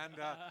 And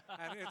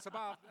it's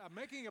about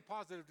making a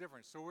positive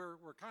difference. So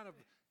we're kind of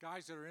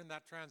guys that are in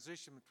that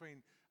transition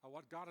between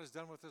what God has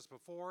done with us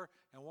before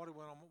and what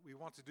we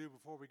want to do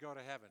before we go to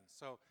heaven.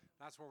 So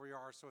that's where we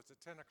are. So it's at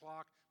 10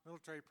 o'clock,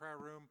 military prayer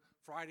room,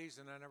 Fridays,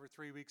 and then every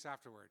 3 weeks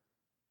afterward.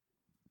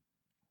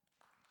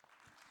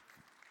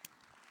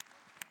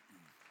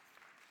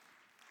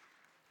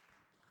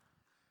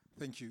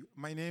 Thank you.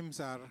 My names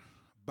are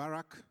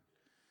Barak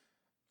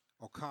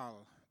or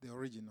Carl, the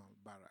original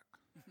Barak.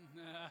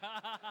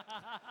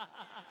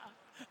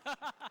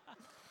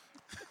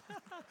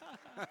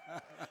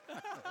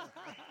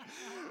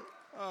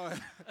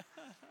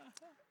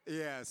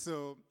 Yeah,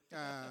 so,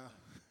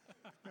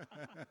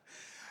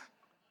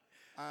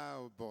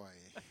 oh boy,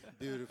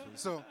 beautiful.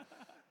 So,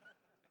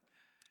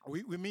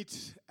 we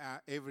meet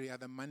every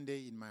other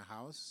Monday in my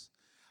house,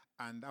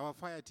 and our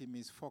fire team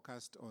is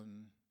focused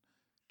on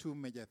two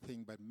major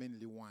things, but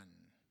mainly one.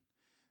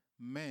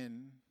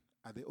 Men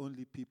are the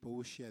only people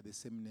who share the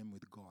same name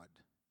with God.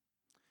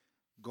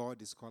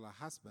 God is called a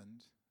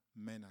husband,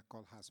 men are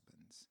called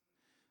husbands.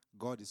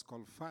 God is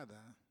called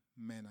father,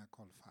 men are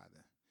called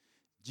father.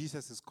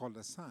 Jesus is called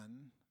a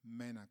son,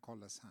 men are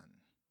called a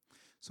son.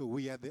 So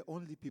we are the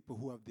only people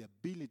who have the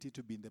ability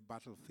to be in the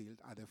battlefield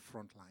at the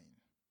front line.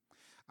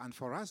 And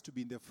for us to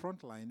be in the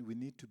front line, we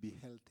need to be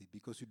healthy,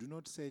 because you do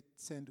not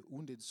send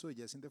wounded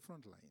soldiers in the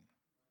front line.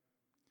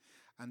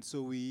 And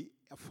so we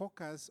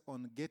focus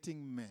on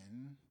getting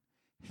men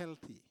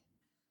healthy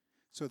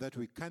so that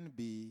we can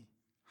be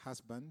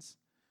husbands,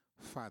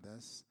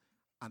 fathers,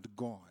 and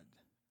God,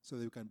 so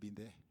that we can be in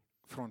the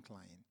front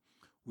line.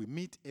 We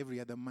meet every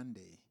other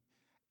Monday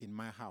in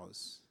my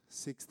house,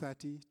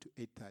 6:30 to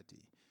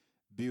 8:30.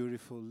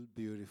 Beautiful,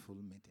 beautiful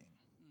meeting.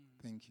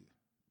 Thank you.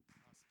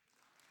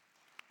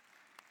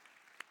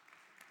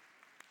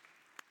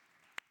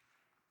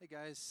 Hey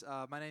guys,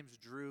 my name's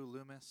Drew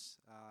Loomis.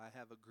 I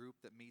have a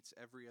group that meets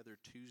every other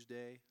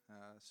Tuesday,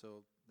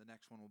 so the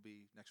next one will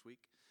be next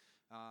week.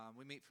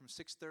 We meet from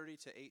 6:30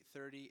 to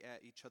 8:30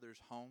 at each other's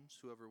homes,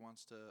 whoever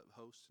wants to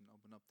host and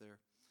open up their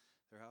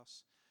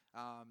house.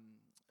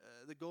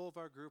 The goal of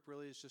our group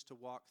really is just to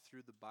walk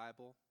through the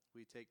Bible.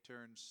 We take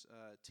turns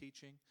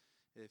teaching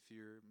if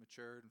you're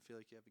mature and feel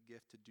like you have a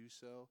gift to do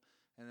so.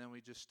 And then we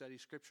just study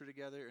Scripture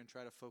together and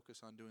try to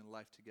focus on doing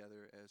life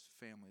together as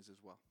families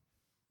as well.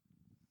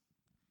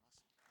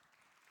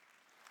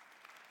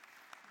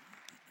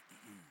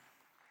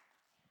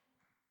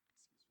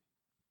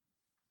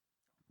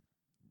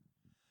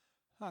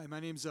 Hi,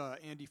 my name's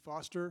Andy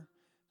Foster.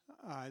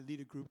 I lead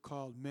a group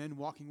called Men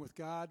Walking with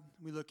God.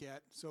 We look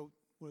at,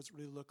 what does it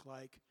really look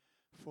like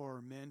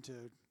for men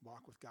to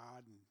walk with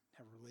God and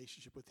have a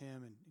relationship with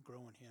Him and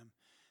grow in Him.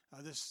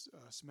 This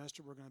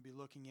semester, we're going to be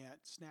looking at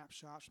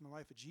snapshots from the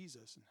life of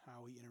Jesus and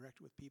how He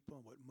interacted with people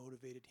and what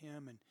motivated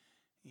Him and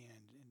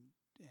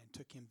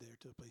took Him there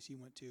to the place He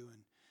went to.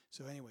 And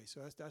so anyway,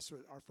 that's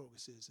what our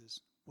focus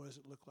is what does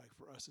it look like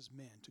for us as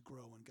men to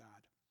grow in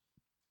God.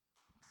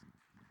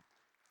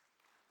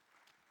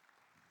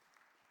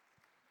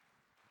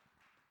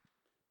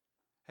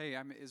 Hey,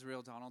 I'm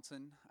Israel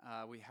Donaldson.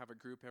 We have a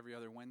group every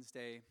other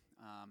Wednesday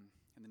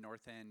in the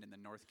North End, in the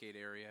Northgate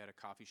area, at a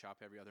coffee shop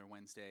every other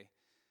Wednesday.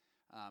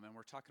 And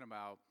we're talking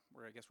about,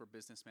 we're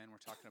businessmen.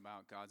 We're talking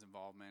about God's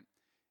involvement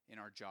in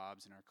our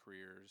jobs, in our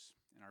careers,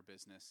 in our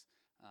business,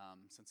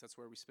 since that's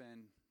where we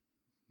spend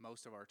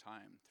most of our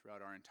time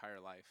throughout our entire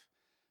life,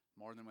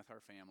 more than with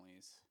our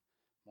families,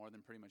 more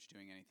than pretty much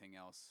doing anything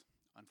else,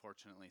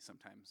 unfortunately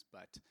sometimes.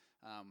 But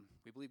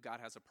we believe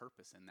God has a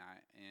purpose in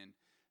that, and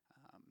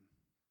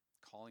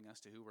calling us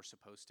to who we're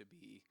supposed to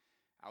be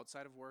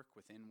outside of work,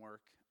 within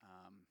work,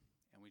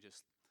 and we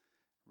just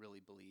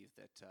really believe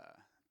that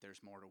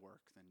there's more to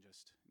work than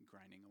just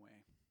grinding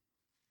away.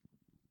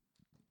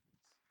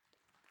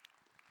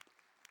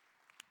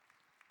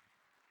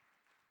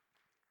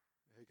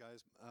 Hey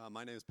guys,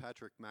 my name is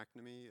Patrick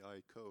McNamee.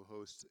 I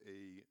co-host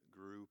a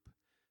group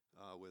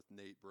with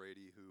Nate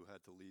Brady, who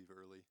had to leave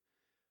early.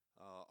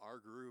 Our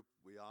group,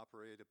 we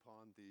operate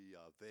upon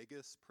the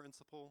Vegas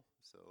principle.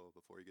 So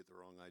before you get the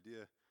wrong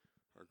idea,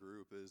 our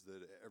group is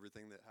that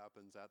everything that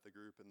happens at the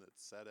group and that's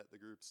said at the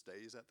group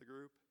stays at the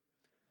group.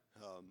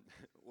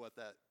 What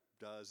that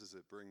does is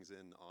it brings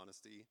in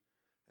honesty,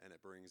 and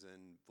it brings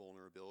in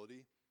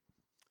vulnerability,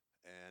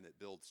 and it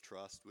builds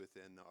trust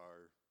within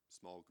our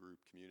small group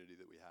community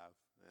that we have,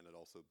 and it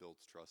also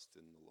builds trust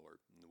in the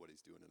Lord and what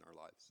He's doing in our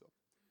lives. So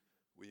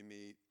We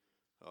meet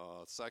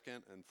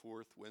second and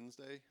fourth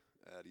Wednesday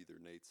at either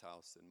Nate's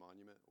house in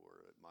Monument or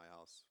at my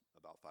house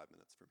about 5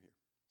 minutes from here.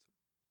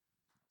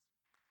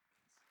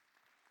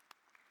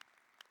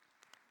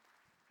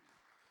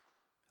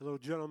 Hello,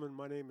 gentlemen.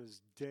 My name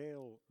is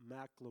Dale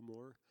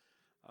McLemore.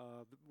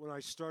 When I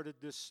started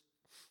this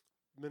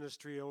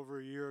ministry over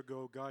a year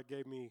ago, God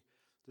gave me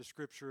the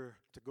scripture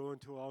to go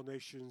into all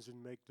nations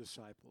and make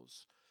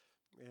disciples.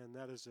 And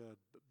that is a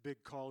big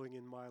calling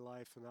in my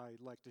life, and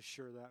I'd like to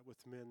share that with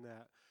men,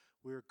 that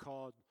we're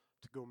called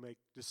to go make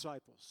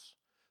disciples.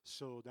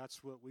 So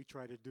that's what we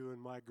try to do in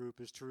my group,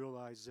 is to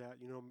realize that,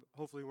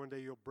 hopefully one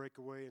day you'll break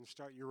away and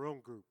start your own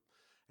group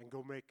and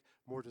go make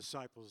more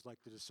disciples like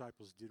the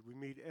disciples did. We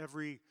meet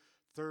every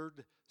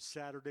third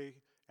Saturday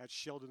at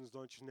Sheldon's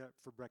Luncheonette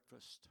for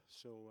breakfast.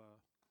 So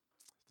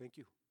thank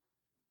you.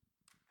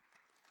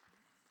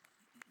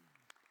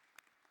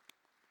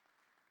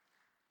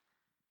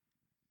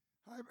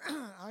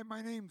 Hi,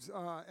 my name's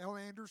L.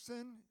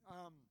 Anderson.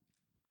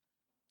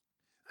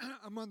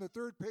 I'm on the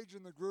third page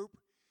in the group.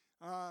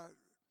 The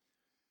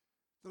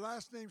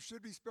last name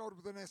should be spelled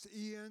with an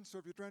S-E-N, so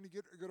if you're trying to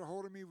get a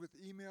hold of me with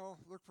email,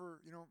 look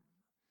for,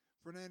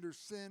 Fernander's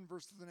Sin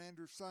versus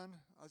Fernander's Son,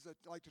 as I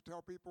like to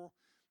tell people.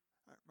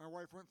 My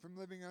wife went from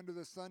living under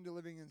the sun to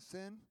living in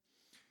sin,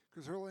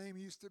 because her name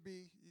used to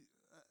be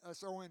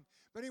S-O-N.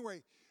 But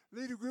anyway,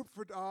 lead a group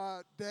for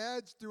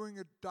dads doing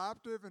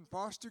adoptive and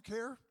foster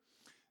care.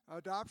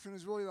 Adoption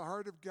is really the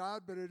heart of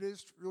God, but it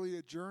is really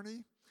a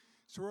journey.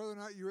 So whether or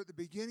not you're at the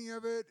beginning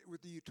of it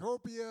with the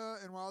utopia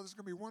and wow, this is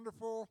going to be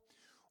wonderful,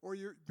 or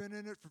you've been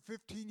in it for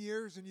 15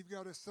 years and you've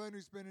got a son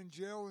who's been in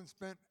jail and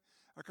spent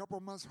a couple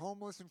of months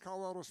homeless in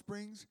Colorado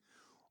Springs,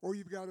 or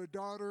you've got a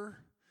daughter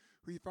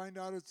who you find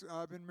out has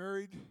been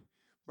married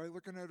by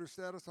looking at her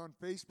status on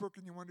Facebook,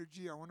 and you wonder,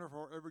 gee, I wonder if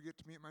I'll ever get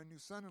to meet my new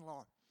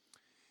son-in-law.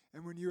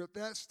 And when you're at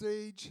that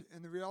stage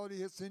and the reality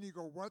hits in, you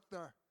go,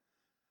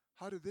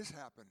 how did this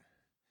happen?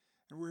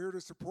 And we're here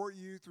to support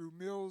you through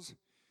meals,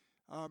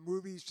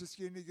 movies, just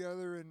getting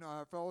together, and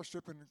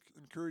fellowship, and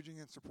encouraging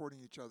and supporting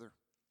each other.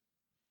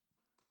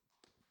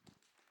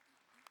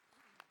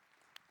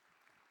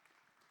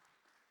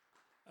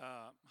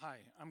 Hi,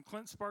 I'm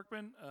Clint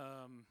Sparkman.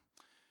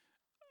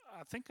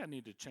 I think I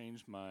need to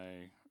change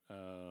my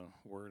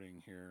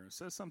wording here. It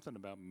says something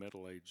about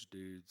middle-aged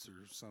dudes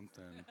or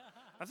something.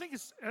 I think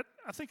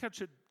I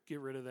should get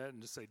rid of that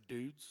and just say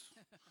dudes.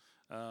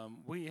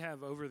 We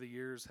have over the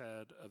years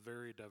had a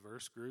very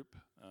diverse group.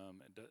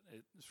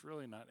 It's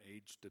really not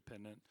age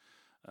dependent.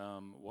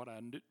 What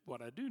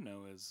I do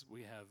know is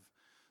we have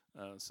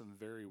some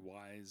very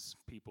wise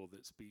people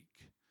that speak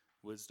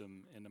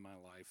wisdom into my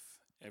life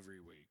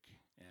every week,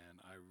 and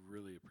I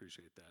really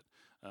appreciate that.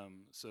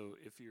 So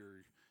if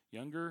you're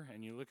younger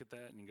and you look at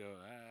that and you go,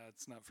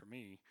 it's not for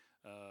me,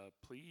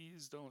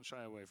 please don't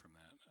shy away from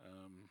that.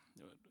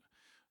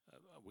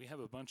 We have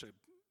a bunch of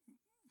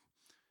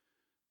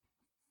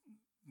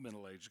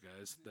middle-aged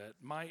guys that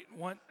might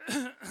want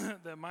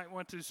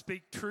to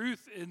speak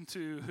truth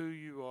into who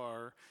you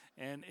are,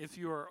 and if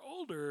you are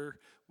older,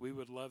 we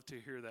would love to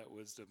hear that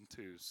wisdom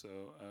too.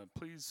 So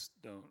please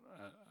don't.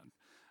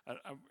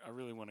 I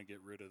really want to get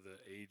rid of the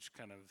age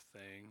kind of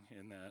thing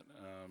in that.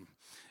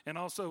 And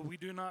also, we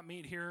do not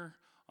meet here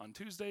on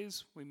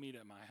Tuesdays. We meet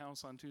at my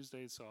house on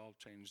Tuesdays, so I'll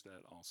change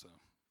that also.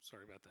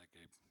 Sorry about that,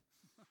 Gabe.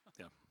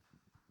 Yeah.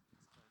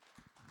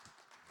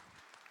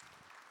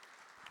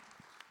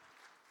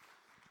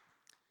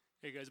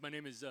 Hey guys, my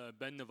name is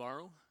Ben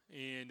Navarro,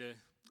 and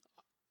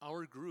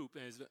our group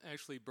is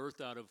actually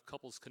birthed out of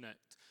Couples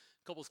Connect.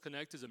 Couples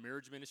Connect is a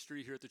marriage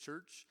ministry here at the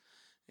church,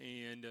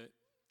 and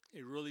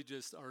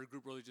our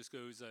group really just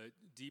goes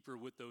deeper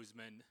with those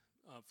men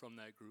from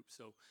that group.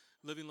 So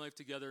living life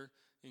together,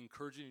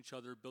 encouraging each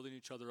other, building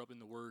each other up in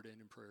the Word and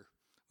in prayer.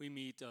 We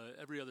meet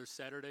every other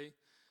Saturday.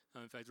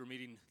 In fact, we're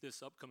meeting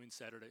this upcoming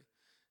Saturday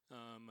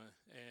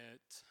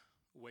at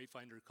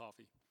Wayfinder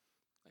Coffee.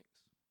 Thanks.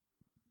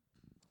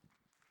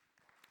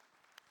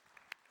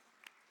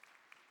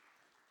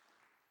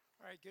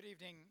 All right, good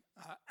evening.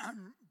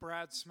 I'm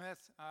Brad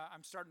Smith.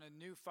 I'm starting a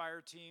new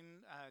fire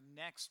team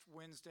next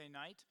Wednesday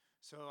night,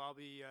 so I'll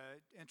be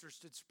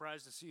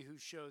surprised to see who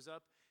shows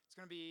up. It's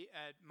going to be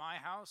at my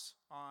house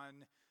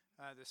on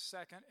the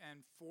second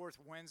and fourth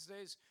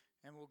Wednesdays,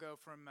 and we'll go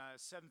from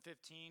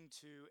 7:15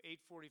 to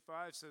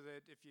 8:45, so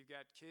that if you've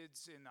got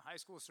kids in the high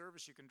school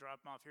service, you can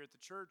drop them off here at the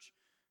church,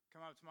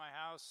 come up to my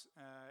house,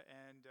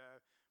 and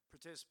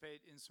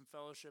participate in some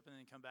fellowship, and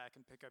then come back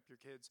and pick up your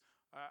kids.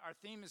 Our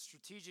theme is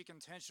strategic,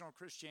 intentional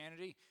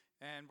Christianity,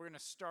 and we're going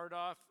to start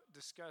off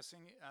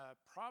discussing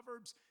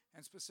Proverbs,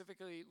 and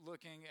specifically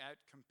looking at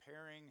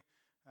comparing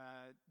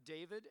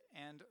David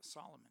and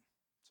Solomon.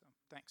 So,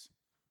 thanks.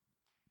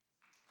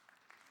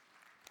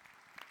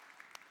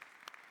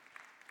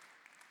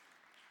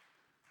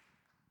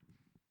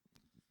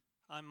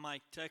 I'm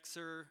Mike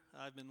Texer.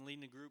 I've been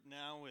leading a group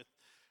now with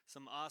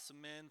some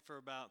awesome men for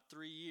about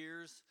 3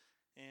 years.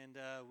 And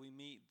we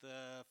meet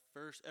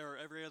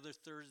every other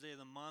Thursday of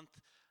the month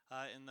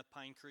in the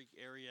Pine Creek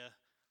area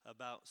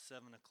about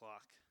 7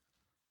 o'clock.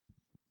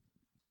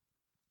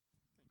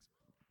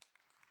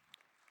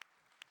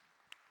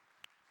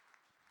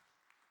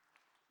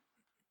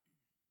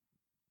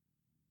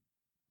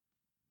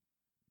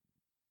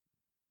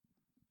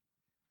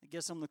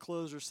 guess I'm the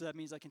closer, so that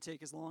means I can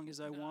take as long as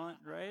I want,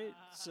 right?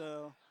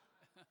 So,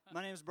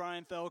 my name is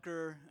Brian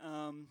Felker.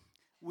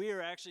 We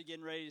are actually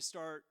getting ready to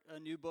start a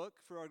new book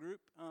for our group.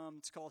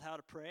 It's called How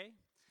to Pray,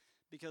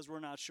 because we're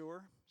not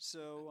sure.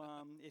 So,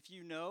 if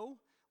you know,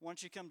 why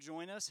don't you come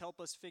join us, help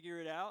us figure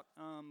it out.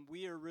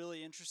 We are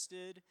really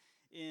interested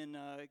in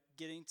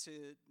getting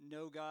to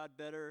know God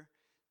better,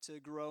 to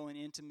grow in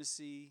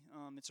intimacy.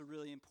 It's a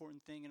really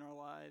important thing in our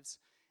lives.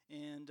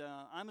 And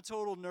I'm a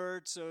total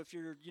nerd, so if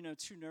you're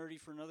too nerdy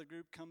for another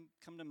group,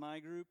 come to my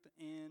group.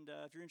 And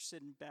if you're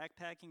interested in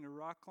backpacking or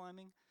rock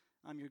climbing,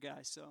 I'm your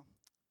guy. So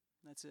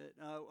that's it.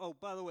 Oh,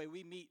 by the way,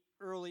 we meet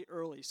early.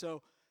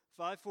 So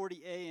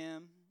 5:40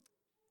 a.m.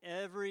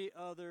 every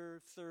other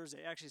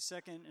Thursday, actually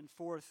second and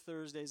fourth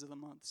Thursdays of the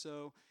month.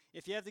 So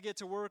if you have to get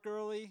to work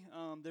early,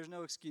 there's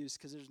no excuse,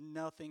 because there's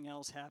nothing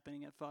else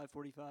happening at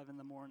 5:45 in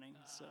the morning.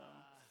 So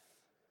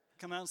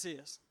come out and see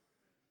us.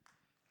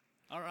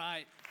 All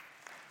right.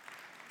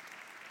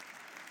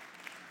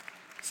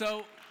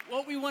 So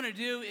what we want to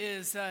do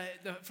is,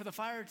 for the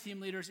fire team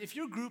leaders, if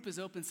your group is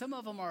open, some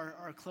of them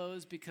are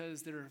closed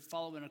because they're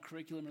following a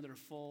curriculum or they're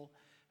full.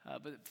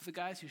 But for the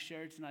guys who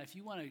shared tonight, if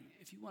you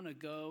want to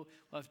go,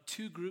 we'll have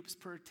 2 groups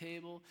per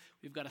table.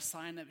 We've got a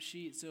sign-up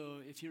sheet, so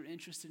if you're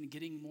interested in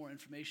getting more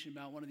information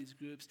about one of these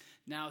groups,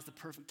 now is the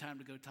perfect time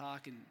to go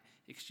talk and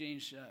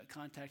exchange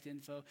contact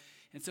info.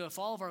 And so if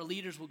all of our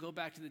leaders will go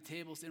back to the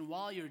tables, and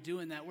while you're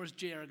doing that, where's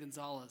J.R.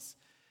 Gonzalez?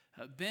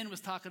 Ben was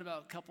talking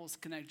about Couples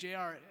Connect.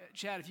 J.R.,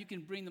 Chad, if you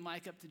can bring the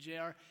mic up to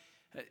J.R.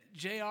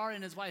 J.R.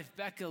 and his wife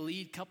Becca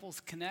lead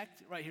Couples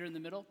Connect right here in the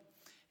middle.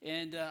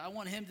 And I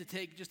want him to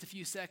take just a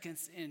few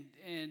seconds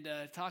and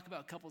talk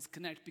about Couples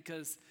Connect,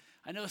 because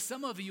I know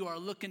some of you are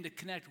looking to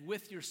connect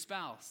with your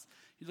spouse.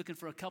 You're looking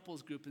for a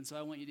couples group, and so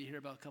I want you to hear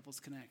about Couples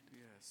Connect. Yeah,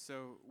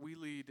 so we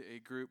lead a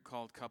group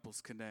called Couples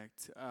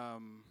Connect.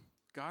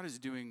 God is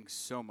doing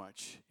so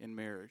much in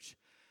marriage.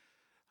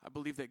 I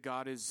believe that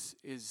God is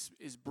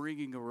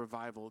bringing a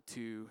revival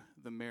to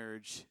the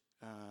marriage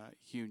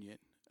union.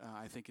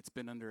 I think it's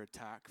been under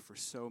attack for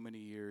so many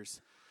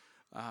years.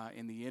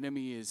 And the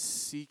enemy is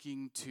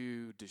seeking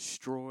to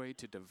destroy,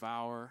 to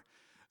devour.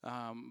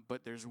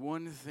 But there's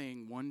one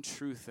thing, one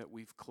truth that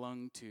we've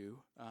clung to,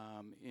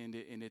 and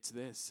it's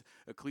this.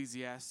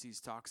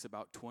 Ecclesiastes talks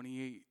about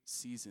 28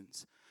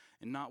 seasons.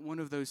 And not one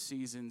of those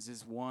seasons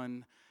is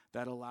one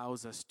that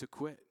allows us to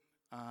quit.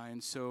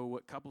 And so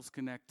what Couples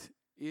Connect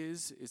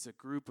is a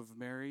group of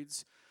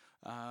marrieds,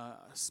 a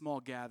small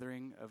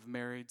gathering of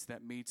marrieds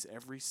that meets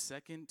every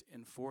second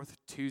and fourth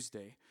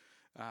Tuesday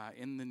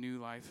in the New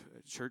Life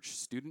Church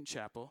Student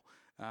Chapel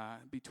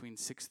between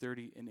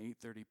 6:30 and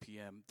 8:30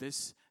 p.m.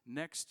 This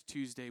next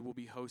Tuesday, we'll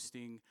be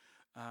hosting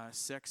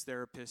sex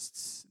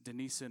therapists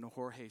Denise and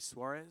Jorge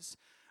Suarez.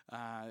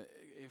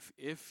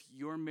 If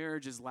your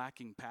marriage is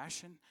lacking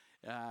passion,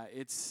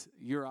 it's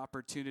your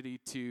opportunity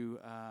to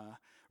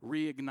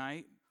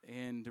reignite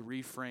and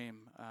reframe.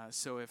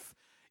 So if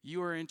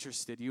you are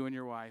interested, you and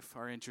your wife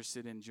are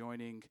interested in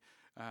joining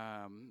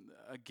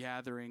a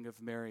gathering of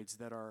marrieds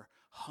that are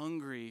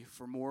hungry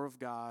for more of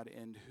God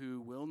and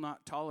who will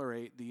not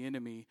tolerate the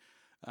enemy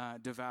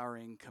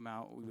devouring, come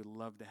out. We would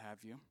love to have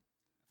you.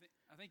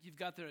 I think you've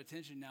got their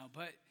attention now,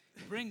 but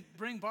bring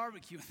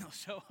barbecue and they'll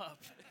show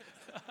up.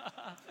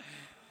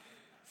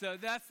 So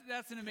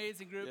that's an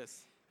amazing group.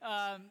 Yes.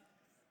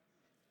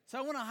 So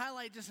I want to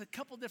highlight just a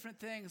couple different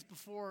things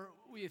before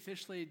we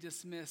officially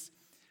dismiss.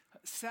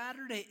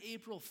 Saturday,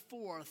 April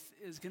 4th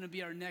is going to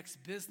be our next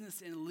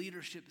Business and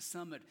Leadership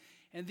Summit.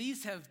 And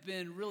these have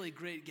been really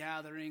great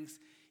gatherings.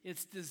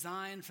 It's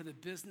designed for the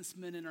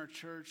businessmen in our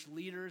church,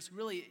 leaders,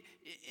 really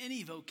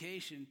any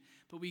vocation.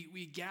 But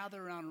we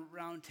gather around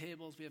round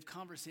tables. We have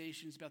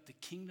conversations about the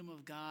kingdom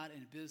of God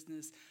and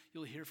business.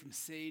 You'll hear from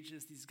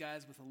sages, these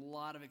guys with a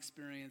lot of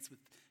experience with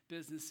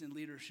business and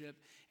leadership.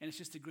 And it's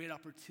just a great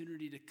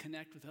opportunity to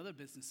connect with other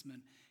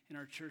businessmen in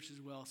our church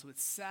as well. So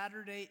it's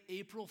Saturday,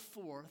 April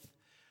 4th.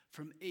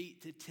 From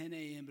 8 to 10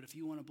 a.m., but if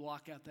you want to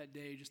block out that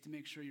day just to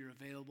make sure you're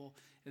available,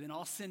 and then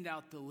I'll send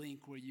out the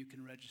link where you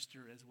can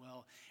register as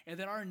well. And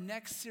then our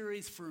next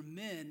series for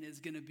men is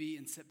going to be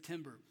in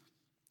September,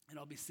 and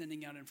I'll be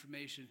sending out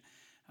information.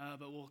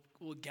 But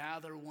we'll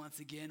gather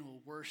once again,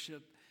 we'll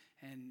worship,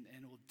 and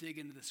we'll dig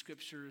into the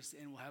scriptures,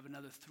 and we'll have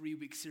another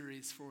 3-week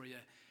series for you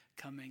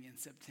coming in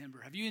September.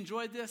 Have you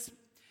enjoyed this?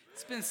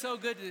 It's been so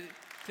good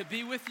to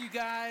be with you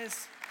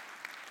guys.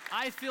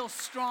 I feel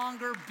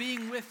stronger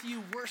being with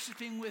you,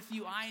 worshiping with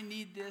you. I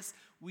need this.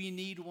 We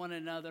need one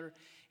another.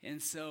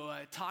 And so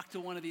talk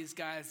to one of these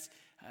guys.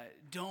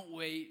 Don't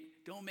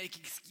wait. Don't make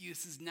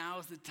excuses. Now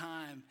is the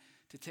time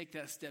to take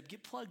that step.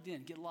 Get plugged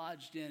in. Get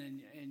lodged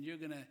in. And you're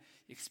going to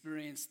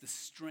experience the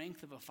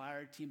strength of a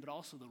fire team, but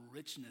also the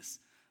richness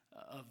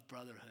of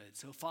brotherhood.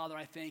 So, Father,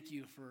 I thank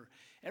you for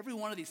every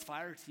one of these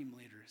fire team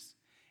leaders.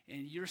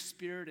 And your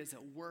spirit is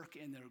at work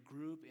in their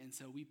group. And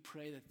so we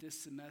pray that this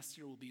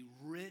semester will be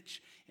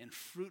rich and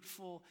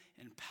fruitful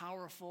and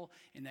powerful,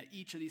 and that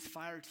each of these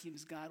fire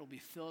teams, God, will be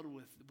filled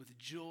with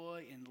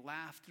joy and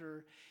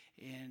laughter,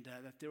 and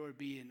that there would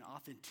be an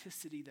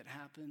authenticity that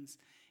happens,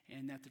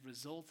 and that the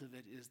result of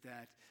it is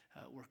that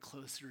we're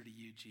closer to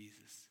you,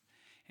 Jesus.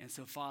 And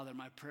so, Father,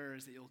 my prayer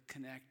is that you'll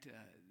connect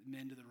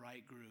men to the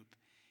right group.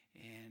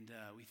 And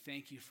we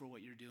thank you for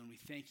what you're doing. We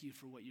thank you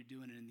for what you're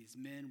doing in these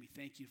men. We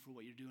thank you for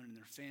what you're doing in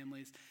their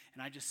families.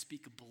 And I just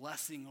speak a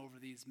blessing over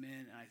these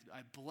men.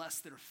 I bless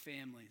their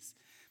families.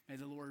 May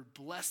the Lord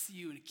bless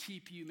you and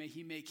keep you. May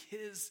he make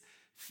his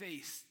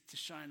face to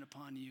shine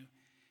upon you.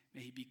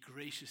 May he be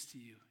gracious to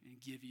you and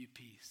give you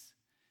peace.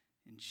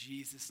 In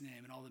Jesus'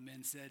 name. And all the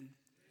men said,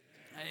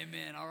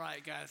 Amen. All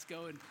right, guys,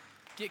 go and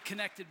get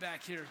connected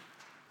back here.